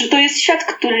naprawdę. Że to jest świat,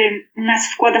 który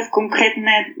nas wkłada w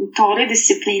konkretne tory,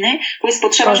 dyscypliny, bo jest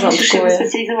potrzeba, że musisz się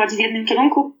wyspecjalizować w jednym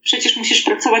kierunku, przecież musisz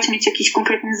pracować, mieć jakiś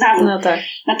konkretny zawód. No tak.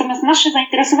 Natomiast nasze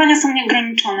zainteresowania są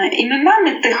nieograniczone i my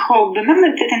mamy te hobby,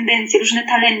 mamy te tendencje, różne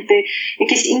talenty,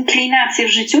 jakieś inklinacje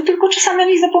w życiu, tylko czasami o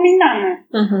nich zapominamy.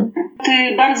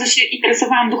 Ty bardzo się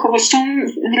interesowałam duchowością,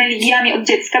 religiami od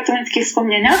dziecka, to miałem takie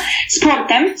wspomnienia,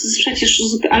 sportem, przecież,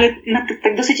 ale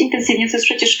tak dosyć intensywnie, co jest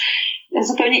przecież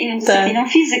zupełnie inną dyscypliną,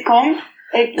 fizyką.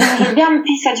 Lubiłam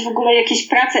pisać w ogóle jakieś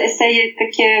prace, eseje,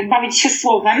 takie bawić się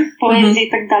słowem, poezję i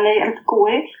tak dalej,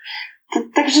 artykuły.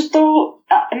 Także to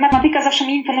matematyka zawsze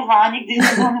mi imponowała, nigdy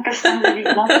nie byłam jakaś tam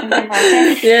wybitna w tym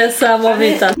temacie.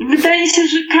 Niesamowita. Wydaje się,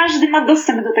 że każdy ma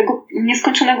dostęp do tego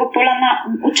nieskończonego pola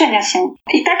na uczenia się.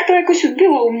 I tak to jakoś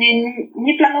było u mnie.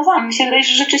 Nie planowałam. Mi się wydaje,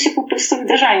 że rzeczy się po prostu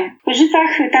wydarzają. W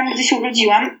Łyżycach, tam gdzie się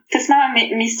urodziłam, to jest mała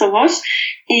miejscowość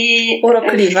i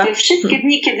urokliwa. Wszystkie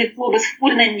dni, kiedy było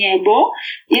bezchmurne niebo,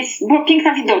 była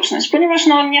piękna widoczność, ponieważ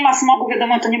nie ma smogu,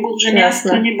 wiadomo, to nie było duże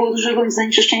miasto, nie było dużego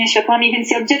zanieczyszczenia światłami,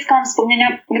 więc ja od dziecka mam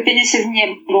wspomnienia gapienia się w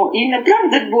niebo i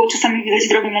naprawdę było czasami widać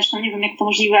drogę mleczną, nie wiem jak to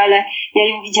możliwe, ale ja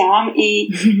ją widziałam i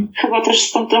chyba też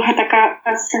stąd trochę taka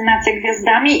fascynacja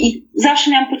gwiazdami i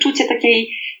zawsze miałam poczucie takiej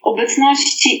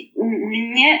obecności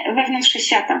mnie wewnątrz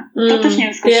świata. To też nie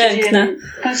wiem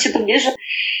skąd się to bierze.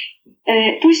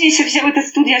 Później się wzięły te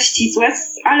studia ścisłe,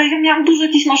 ale ja miałam dużo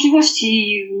jakichś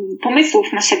możliwości,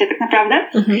 pomysłów na siebie tak naprawdę.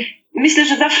 Myślę,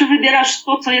 że zawsze wybierasz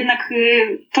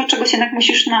to, czego się jednak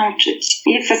musisz nauczyć.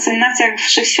 I fascynacja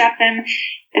wszechświatem,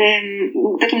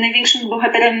 takim największym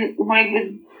bohaterem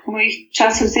moich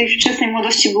czasów z tej wczesnej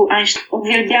młodości był Einstein.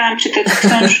 Uwielbiałam czytać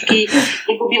książki,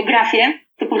 jego biografię.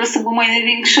 To po prostu było moje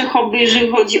największe hobby,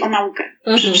 jeżeli chodzi o naukę.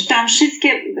 Przeczytałam wszystkie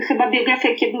chyba biografie,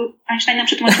 jakie były Einsteina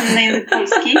przetłumaczone na język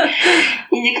polski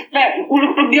i niektóre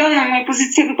ulubioną moją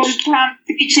pozycję wypożyczyłam.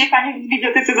 Typicznie pani w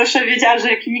bibliotece zawsze wiedziała, że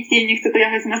jak nikt jej nie chce, to ja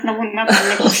wezmę znowu na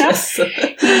jakiś czas.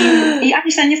 I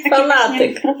Einstein jest takim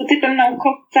właśnie prototypem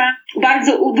naukowca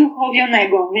bardzo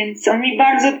uduchowionego, więc on mi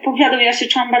bardzo odpowiadał, ja się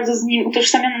czułam bardzo z nim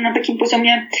utożsamiona na takim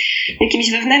poziomie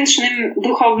jakimś wewnętrznym,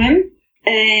 duchowym.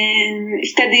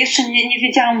 Wtedy jeszcze nie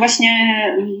wiedziałam właśnie,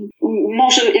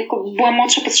 może jako byłam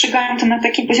młodsza postrzegałam to na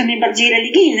takim poziomie bardziej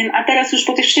religijnym, a teraz już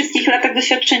po tych wszystkich latach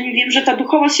doświadczeń wiem, że ta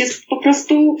duchowość jest po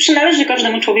prostu, przynależy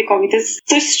każdemu człowiekowi. To jest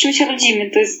coś, z czym się rodzimy.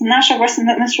 To jest nasze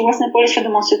własne pole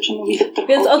świadomości, o czym mówi doktor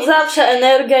Więc od zawsze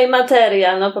energia i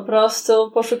materia, po prostu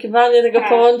poszukiwanie tego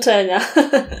połączenia.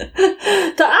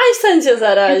 To Einstein cię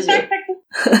zaraził.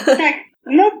 Tak.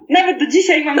 Nawet do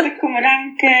dzisiaj mam taką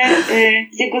ramkę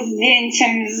z jego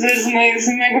zdjęciem z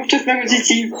mojego wczesnego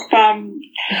dzieciństwa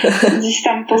gdzieś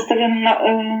tam postawioną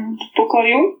w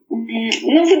pokoju.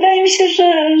 Wydaje mi się,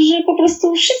 że po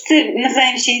prostu wszyscy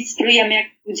nawzajem się inspirujemy jak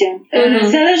ludzie.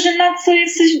 Zależy na co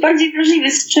jesteś bardziej wrażliwy,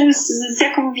 z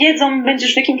jaką wiedzą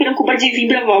będziesz w jakim kierunku bardziej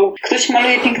wibrował. Ktoś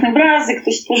maluje piękne obrazy,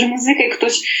 ktoś tworzy muzykę,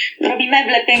 ktoś robi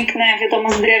meble piękne, wiadomo,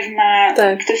 z drewna.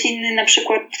 Tak. Ktoś inny na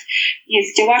przykład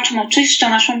jest działaczem, oczyszcza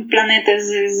naszą planetę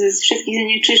z wszystkich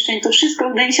zanieczyszczeń. To wszystko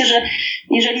wydaje mi się, że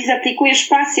jeżeli zaaplikujesz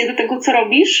pasję do tego, co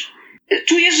robisz,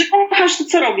 czujesz, że kochasz to,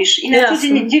 co robisz i na co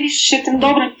dzień dzielisz się tym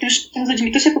dobrem, tym z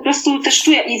ludźmi. To się po prostu też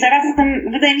czuje i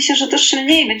zarazem wydaje mi się, że też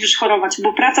silniej będziesz chorować,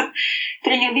 bo praca,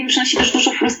 której nie robimy, przynosi też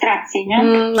dużo frustracji, nie?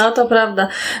 To prawda.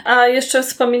 A jeszcze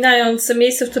wspominając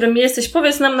miejsce, w którym jesteś,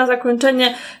 powiedz nam na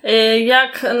zakończenie,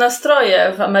 jak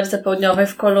nastroje w Ameryce Południowej,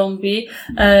 w Kolumbii,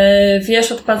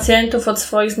 wiesz od pacjentów, od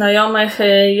swoich znajomych,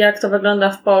 jak to wygląda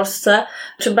w Polsce?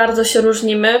 Czy bardzo się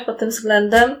różnimy pod tym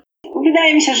względem?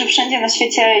 Wydaje mi się, że wszędzie na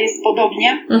świecie jest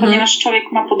podobnie, ponieważ człowiek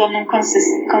ma podobną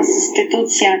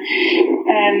konstytucję.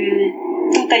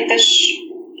 Tutaj też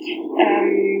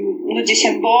ludzie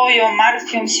się boją,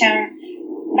 martwią się.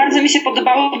 Bardzo mi się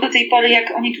podobało do tej pory,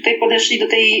 jak oni tutaj podeszli do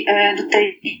tej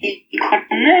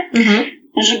kwarantanny,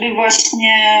 żeby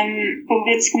właśnie,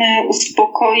 powiedzmy,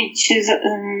 uspokoić,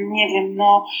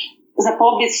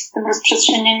 zapobiec tym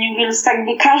rozprzestrzenianiu wirusa,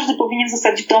 jakby każdy powinien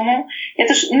zostać w domu.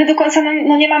 My do końca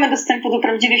nie mamy dostępu do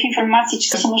prawdziwych informacji,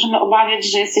 czy się możemy obawiać,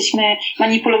 że jesteśmy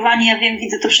manipulowani. Ja wiem,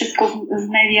 widzę to wszystko w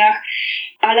mediach,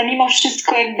 ale mimo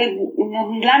wszystko jakby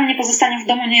dla mnie pozostanie w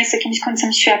domu nie jest jakimś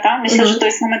końcem świata. Myślę, że to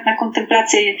jest moment na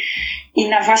kontemplację i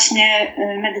na właśnie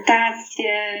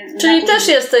medytację. Czyli też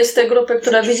jesteś z tej grupy,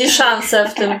 która widzi szansę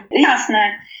w tym.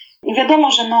 Jasne. I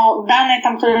wiadomo, że dane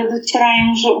tam, które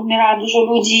docierają, że umiera dużo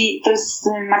ludzi, to jest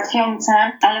martwiące,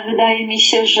 ale wydaje mi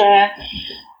się, że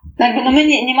my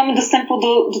nie mamy dostępu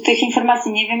do tych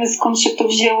informacji, nie wiemy skąd się to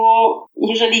wzięło.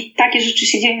 Jeżeli takie rzeczy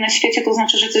się dzieją na świecie, to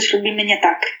znaczy, że coś robimy nie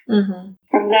tak.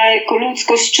 Prawda? Jako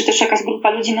ludzkość, czy też jakaś grupa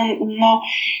ludzi,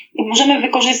 możemy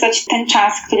wykorzystać ten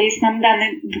czas, który jest nam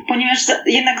dany, ponieważ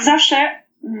jednak zawsze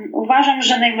uważam,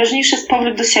 że najważniejszy jest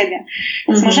powrót do siebie.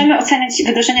 Więc możemy oceniać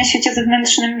wydarzenia w świecie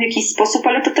zewnętrznym w jakiś sposób,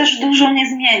 ale to też dużo nie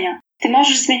zmienia. Ty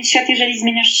możesz zmienić świat, jeżeli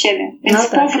zmieniasz siebie. Więc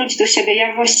powróć do siebie.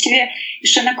 Ja właściwie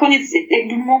jeszcze na koniec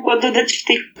jakbym mogła dodać w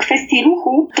tej kwestii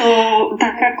ruchu, to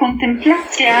taka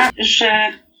kontemplacja, że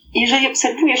jeżeli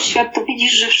obserwujesz świat, to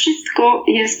widzisz, że wszystko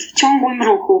jest w ciągłym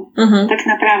ruchu. Tak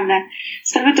naprawdę.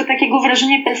 Sprawia to takiego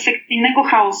wrażenia perfekcyjnego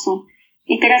chaosu.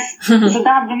 I teraz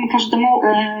zadałabym każdemu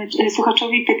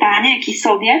słuchaczowi pytanie, jak i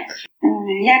sobie,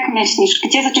 jak myślisz,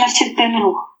 gdzie zaczyna się ten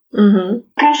ruch?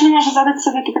 Każdy może zadać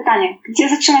sobie to pytanie. Gdzie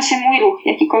zaczyna się mój ruch?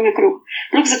 Jakikolwiek ruch.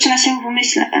 Ruch zaczyna się w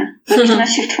umyśle. Zaczyna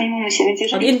się w twoim umyśle. Więc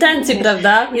jeżeli intencji,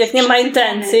 prawda? Jak nie ma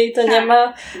intencji, to nie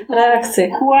ma reakcji.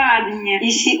 Dokładnie.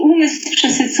 Jeśli umysł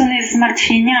przesycony jest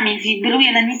zmartwieniami,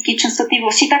 wibruje na niskiej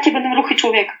częstotliwości, takie będą ruchy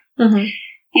człowieka.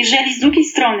 Jeżeli z drugiej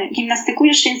strony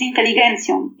gimnastykujesz się z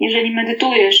inteligencją, jeżeli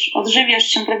medytujesz, odżywiasz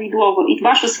się prawidłowo i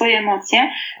dbasz o swoje emocje,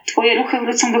 twoje ruchy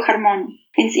wrócą do harmonii.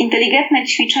 Więc inteligentne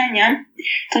ćwiczenie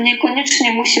to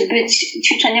niekoniecznie musi być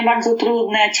ćwiczenie bardzo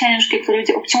trudne, ciężkie, które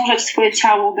będzie obciążać twoje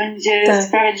ciało, będzie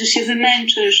sprawiać, że się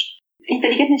wymęczysz.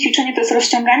 Inteligentne ćwiczenie to jest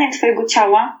rozciąganie twojego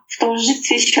ciała w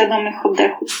towarzystwie świadomych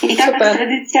oddechów. I taka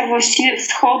tradycja właściwie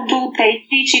wschodu, tai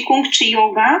chi, czy kung, czy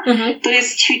yoga, to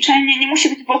jest ćwiczenie, nie musi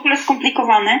być w ogóle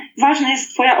skomplikowane. Ważna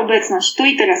jest twoja obecność, tu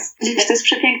i teraz. To jest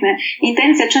przepiękne.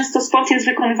 Intencja, często sport jest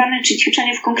wykonywany, czy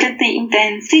ćwiczenie w konkretnej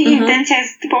intencji. Intencja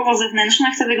jest typowo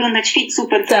zewnętrzna, chcę wyglądać fit,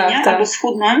 super fajnie, albo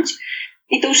schudnąć.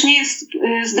 I to już nie jest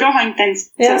zdrowa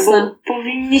intencja, bo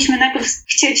powinniśmy najpierw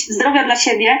chcieć zdrowia dla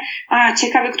siebie,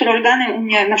 ciekawe, które organy u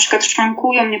mnie na przykład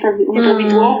szwankują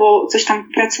nieprawidłowo, coś tam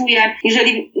pracuje.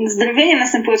 Jeżeli zdrowienie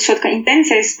następuje od środka,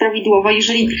 intencja jest prawidłowa,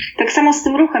 jeżeli tak samo z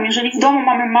tym ruchem, jeżeli w domu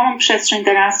mamy małą przestrzeń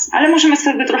teraz, ale możemy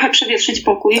sobie trochę przewietrzyć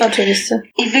pokój. Oczywiście.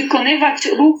 I wykonywać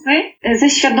ruchy ze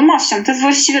świadomością. To jest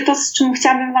właściwie to, z czym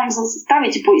chciałabym wam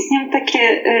zostawić, bo istnieją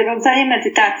takie rodzaje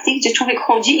medytacji, gdzie człowiek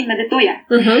chodzi i medytuje.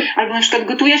 Albo na przykład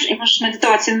gotujesz i możesz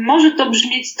medytować. Może to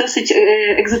brzmieć dosyć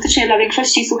egzotycznie dla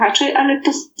większości słuchaczy, ale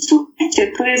to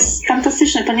słuchajcie, to jest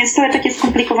fantastyczne, to nie jest wcale takie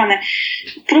skomplikowane.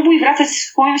 Próbuj wracać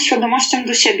swoją świadomością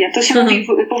do siebie. To się mówi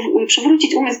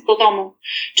przywrócić umysł do domu.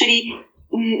 Czyli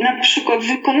na przykład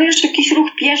wykonujesz jakiś ruch,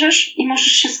 bierzesz i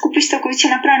możesz się skupić całkowicie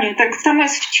na praniu. Tak samo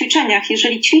jest w ćwiczeniach.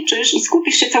 Jeżeli ćwiczysz i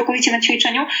skupisz się całkowicie na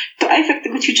ćwiczeniu, to efekt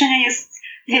tego ćwiczenia jest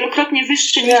wielokrotnie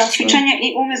wyższy niż ćwiczenie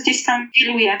i umysł gdzieś tam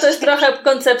piluje. To jest trochę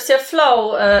koncepcja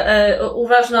flow,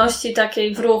 uważności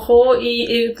takiej w ruchu i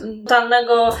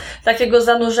totalnego takiego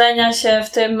zanurzenia się w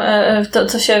tym, w to,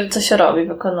 co się robi,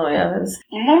 wykonuje. Więc.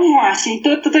 No właśnie,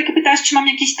 to tak jak pytałaś, czy mam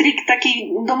jakiś trik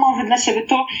taki domowy dla siebie,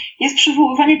 to jest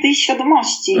przywoływanie tej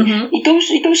świadomości.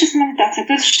 I to już jest medytacja,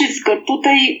 to jest wszystko.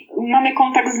 Tutaj mamy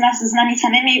kontakt z nami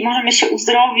samymi, możemy się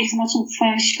uzdrowić, wzmocnić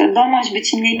swoją świadomość,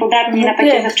 być mniej podatni na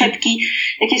takie zaczepki,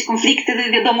 jakieś konflikty,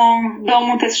 wiadomo, w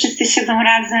domu też wszyscy siedzą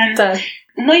razem. Tak.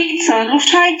 No i co?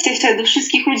 Ruszajcie się do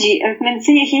wszystkich ludzi. W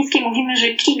medycynie chińskiej mówimy, że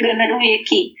ki generuje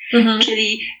ki.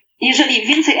 Czyli jeżeli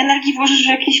więcej energii włożysz w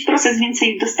jakiś proces,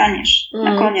 więcej dostaniesz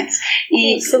na koniec.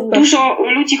 I dużo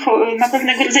ludzi ma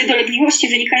pewnego rodzaju dolegliwości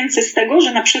wynikające z tego,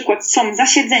 że na przykład są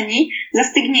zasiedzeni,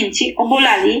 zastygnięci,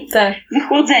 obolali,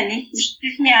 wychłodzeni,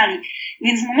 zsztywniali.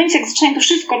 Więc w momencie, jak zaczynają to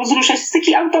wszystko rozruszać, to jest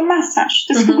taki automasaż.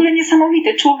 To jest w ogóle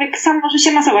niesamowite. Człowiek sam może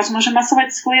się masować, może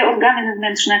masować swoje organy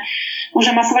wewnętrzne,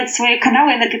 może masować swoje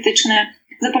kanały energetyczne.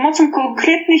 Za pomocą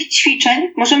konkretnych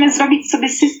ćwiczeń możemy zrobić sobie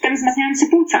system wzmacniający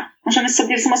płuca. Możemy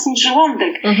sobie wzmocnić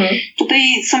żołądek. Tutaj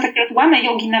są takie odłamy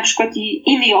jogi, na przykład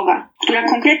i in yoga, która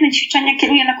konkretne ćwiczenia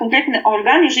kieruje na konkretny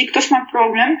organ. Jeżeli ktoś ma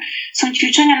problem, są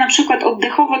ćwiczenia na przykład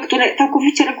oddechowe, które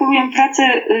całkowicie regulują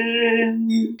pracę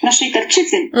naszej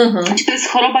tarczycy. To jest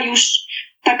choroba już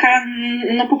taka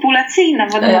populacyjna,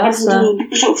 wiadomo, bardzo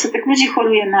dużo odsetek ludzi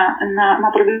choruje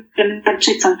na problemy z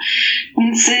tarczycą.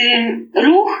 Więc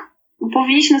ruch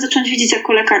powinniśmy zacząć widzieć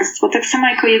jako lekarstwo, tak samo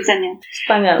jako jedzenie.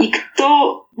 Wspaniale. I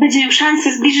kto będzie miał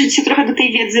szansę zbliżyć się trochę do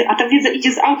tej wiedzy, a ta wiedza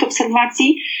idzie z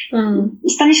autoobserwacji,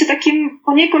 stanie się takim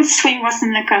poniekąd swoim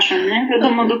własnym lekarzem, nie?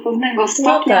 Wiadomo, do pewnego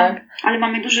stopnia, ale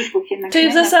mamy duży wpływ jednak. Czyli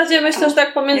w zasadzie myślę, że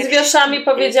tak pomiędzy wierszami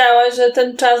powiedziałaś, że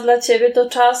ten czas dla ciebie to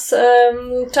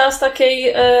czas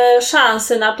takiej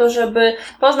szansy na to, żeby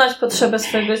poznać potrzebę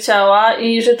swojego ciała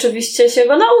i rzeczywiście się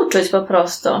go nauczyć po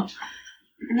prostu.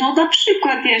 No na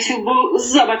przykład, Jasiu, bo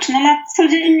zobacz, na co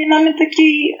dzień nie mamy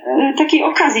takiej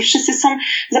okazji. Wszyscy są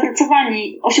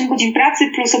zapracowani 8 godzin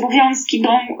pracy plus obowiązki,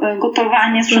 dom,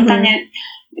 gotowanie, sprzątanie,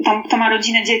 tam kto ma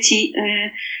rodzinę, dzieci.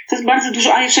 To jest bardzo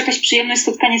dużo, a jeszcze jakaś przyjemność,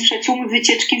 spotkanie z przyjaciółmi,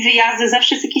 wycieczki, wyjazdy,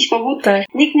 zawsze jest jakiś powód.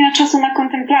 Nikt nie ma czasu na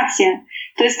kontemplację.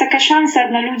 To jest taka szansa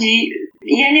dla ludzi.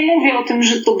 Ja nie mówię o tym,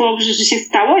 że to dobrze, że się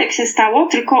stało, jak się stało,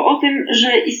 tylko o tym,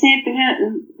 że istnieje pewnie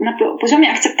na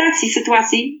poziomie akceptacji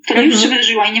sytuacji, która już się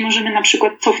wydarzyła i nie możemy na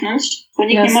przykład cofnąć, bo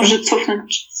nikt nie może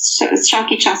cofnąć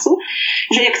strzałki czasu,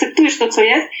 że akceptujesz to, co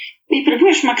jest i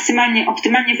próbujesz maksymalnie,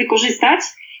 optymalnie wykorzystać,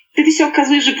 wtedy się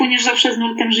okazuje, że płyniesz zawsze z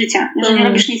nurtem życia, że nie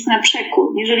robisz nic na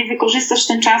przekór. Jeżeli wykorzystasz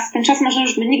ten czas może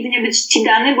już nigdy nie być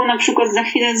ścigany, bo na przykład za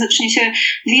chwilę zacznie się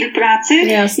wir pracy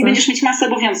i będziesz mieć masę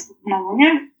obowiązków znowu,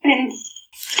 nie? Więc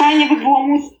fajnie by było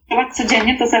móc pracować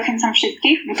codziennie, to zachęcam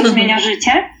wszystkich, bo to zmienia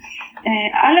życie.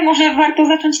 ale może warto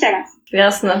zacząć teraz.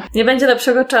 Jasne. Nie będzie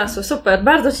lepszego czasu. Super.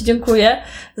 Bardzo Ci dziękuję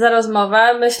za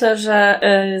rozmowę. Myślę, że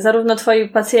zarówno Twoi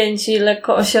pacjenci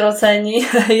lekko osieroceni,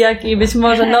 jak i być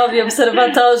może nowi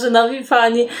obserwatorzy, nowi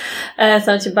fani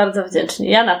są Ci bardzo wdzięczni.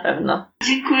 Ja na pewno.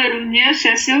 Dziękuję również,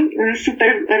 Jasiu. Super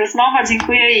rozmowa,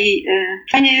 dziękuję i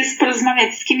fajnie jest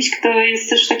porozmawiać z kimś, kto jest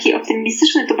też taki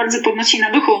optymistyczny, to bardzo podnosi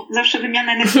na duchu. Zawsze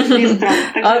wymiana energii z drugiej strony.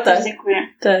 Także też dziękuję.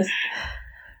 Cześć.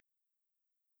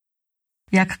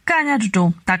 Jak kania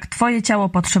dżdżu, tak Twoje ciało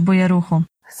potrzebuje ruchu.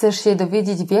 Chcesz się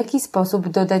dowiedzieć, w jaki sposób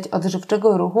dodać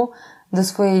odżywczego ruchu do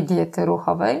swojej diety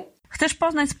ruchowej? Chcesz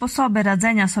poznać sposoby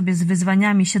radzenia sobie z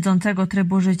wyzwaniami siedzącego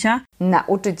trybu życia?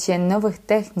 Nauczyć się nowych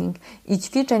technik i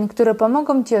ćwiczeń, które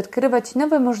pomogą Ci odkrywać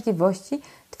nowe możliwości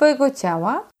Twojego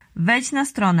ciała? Wejdź na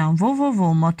stronę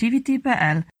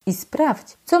www.motivity.pl i sprawdź,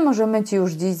 co możemy Ci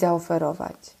już dziś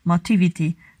zaoferować. Motivity.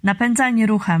 Napędzanie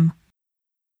ruchem.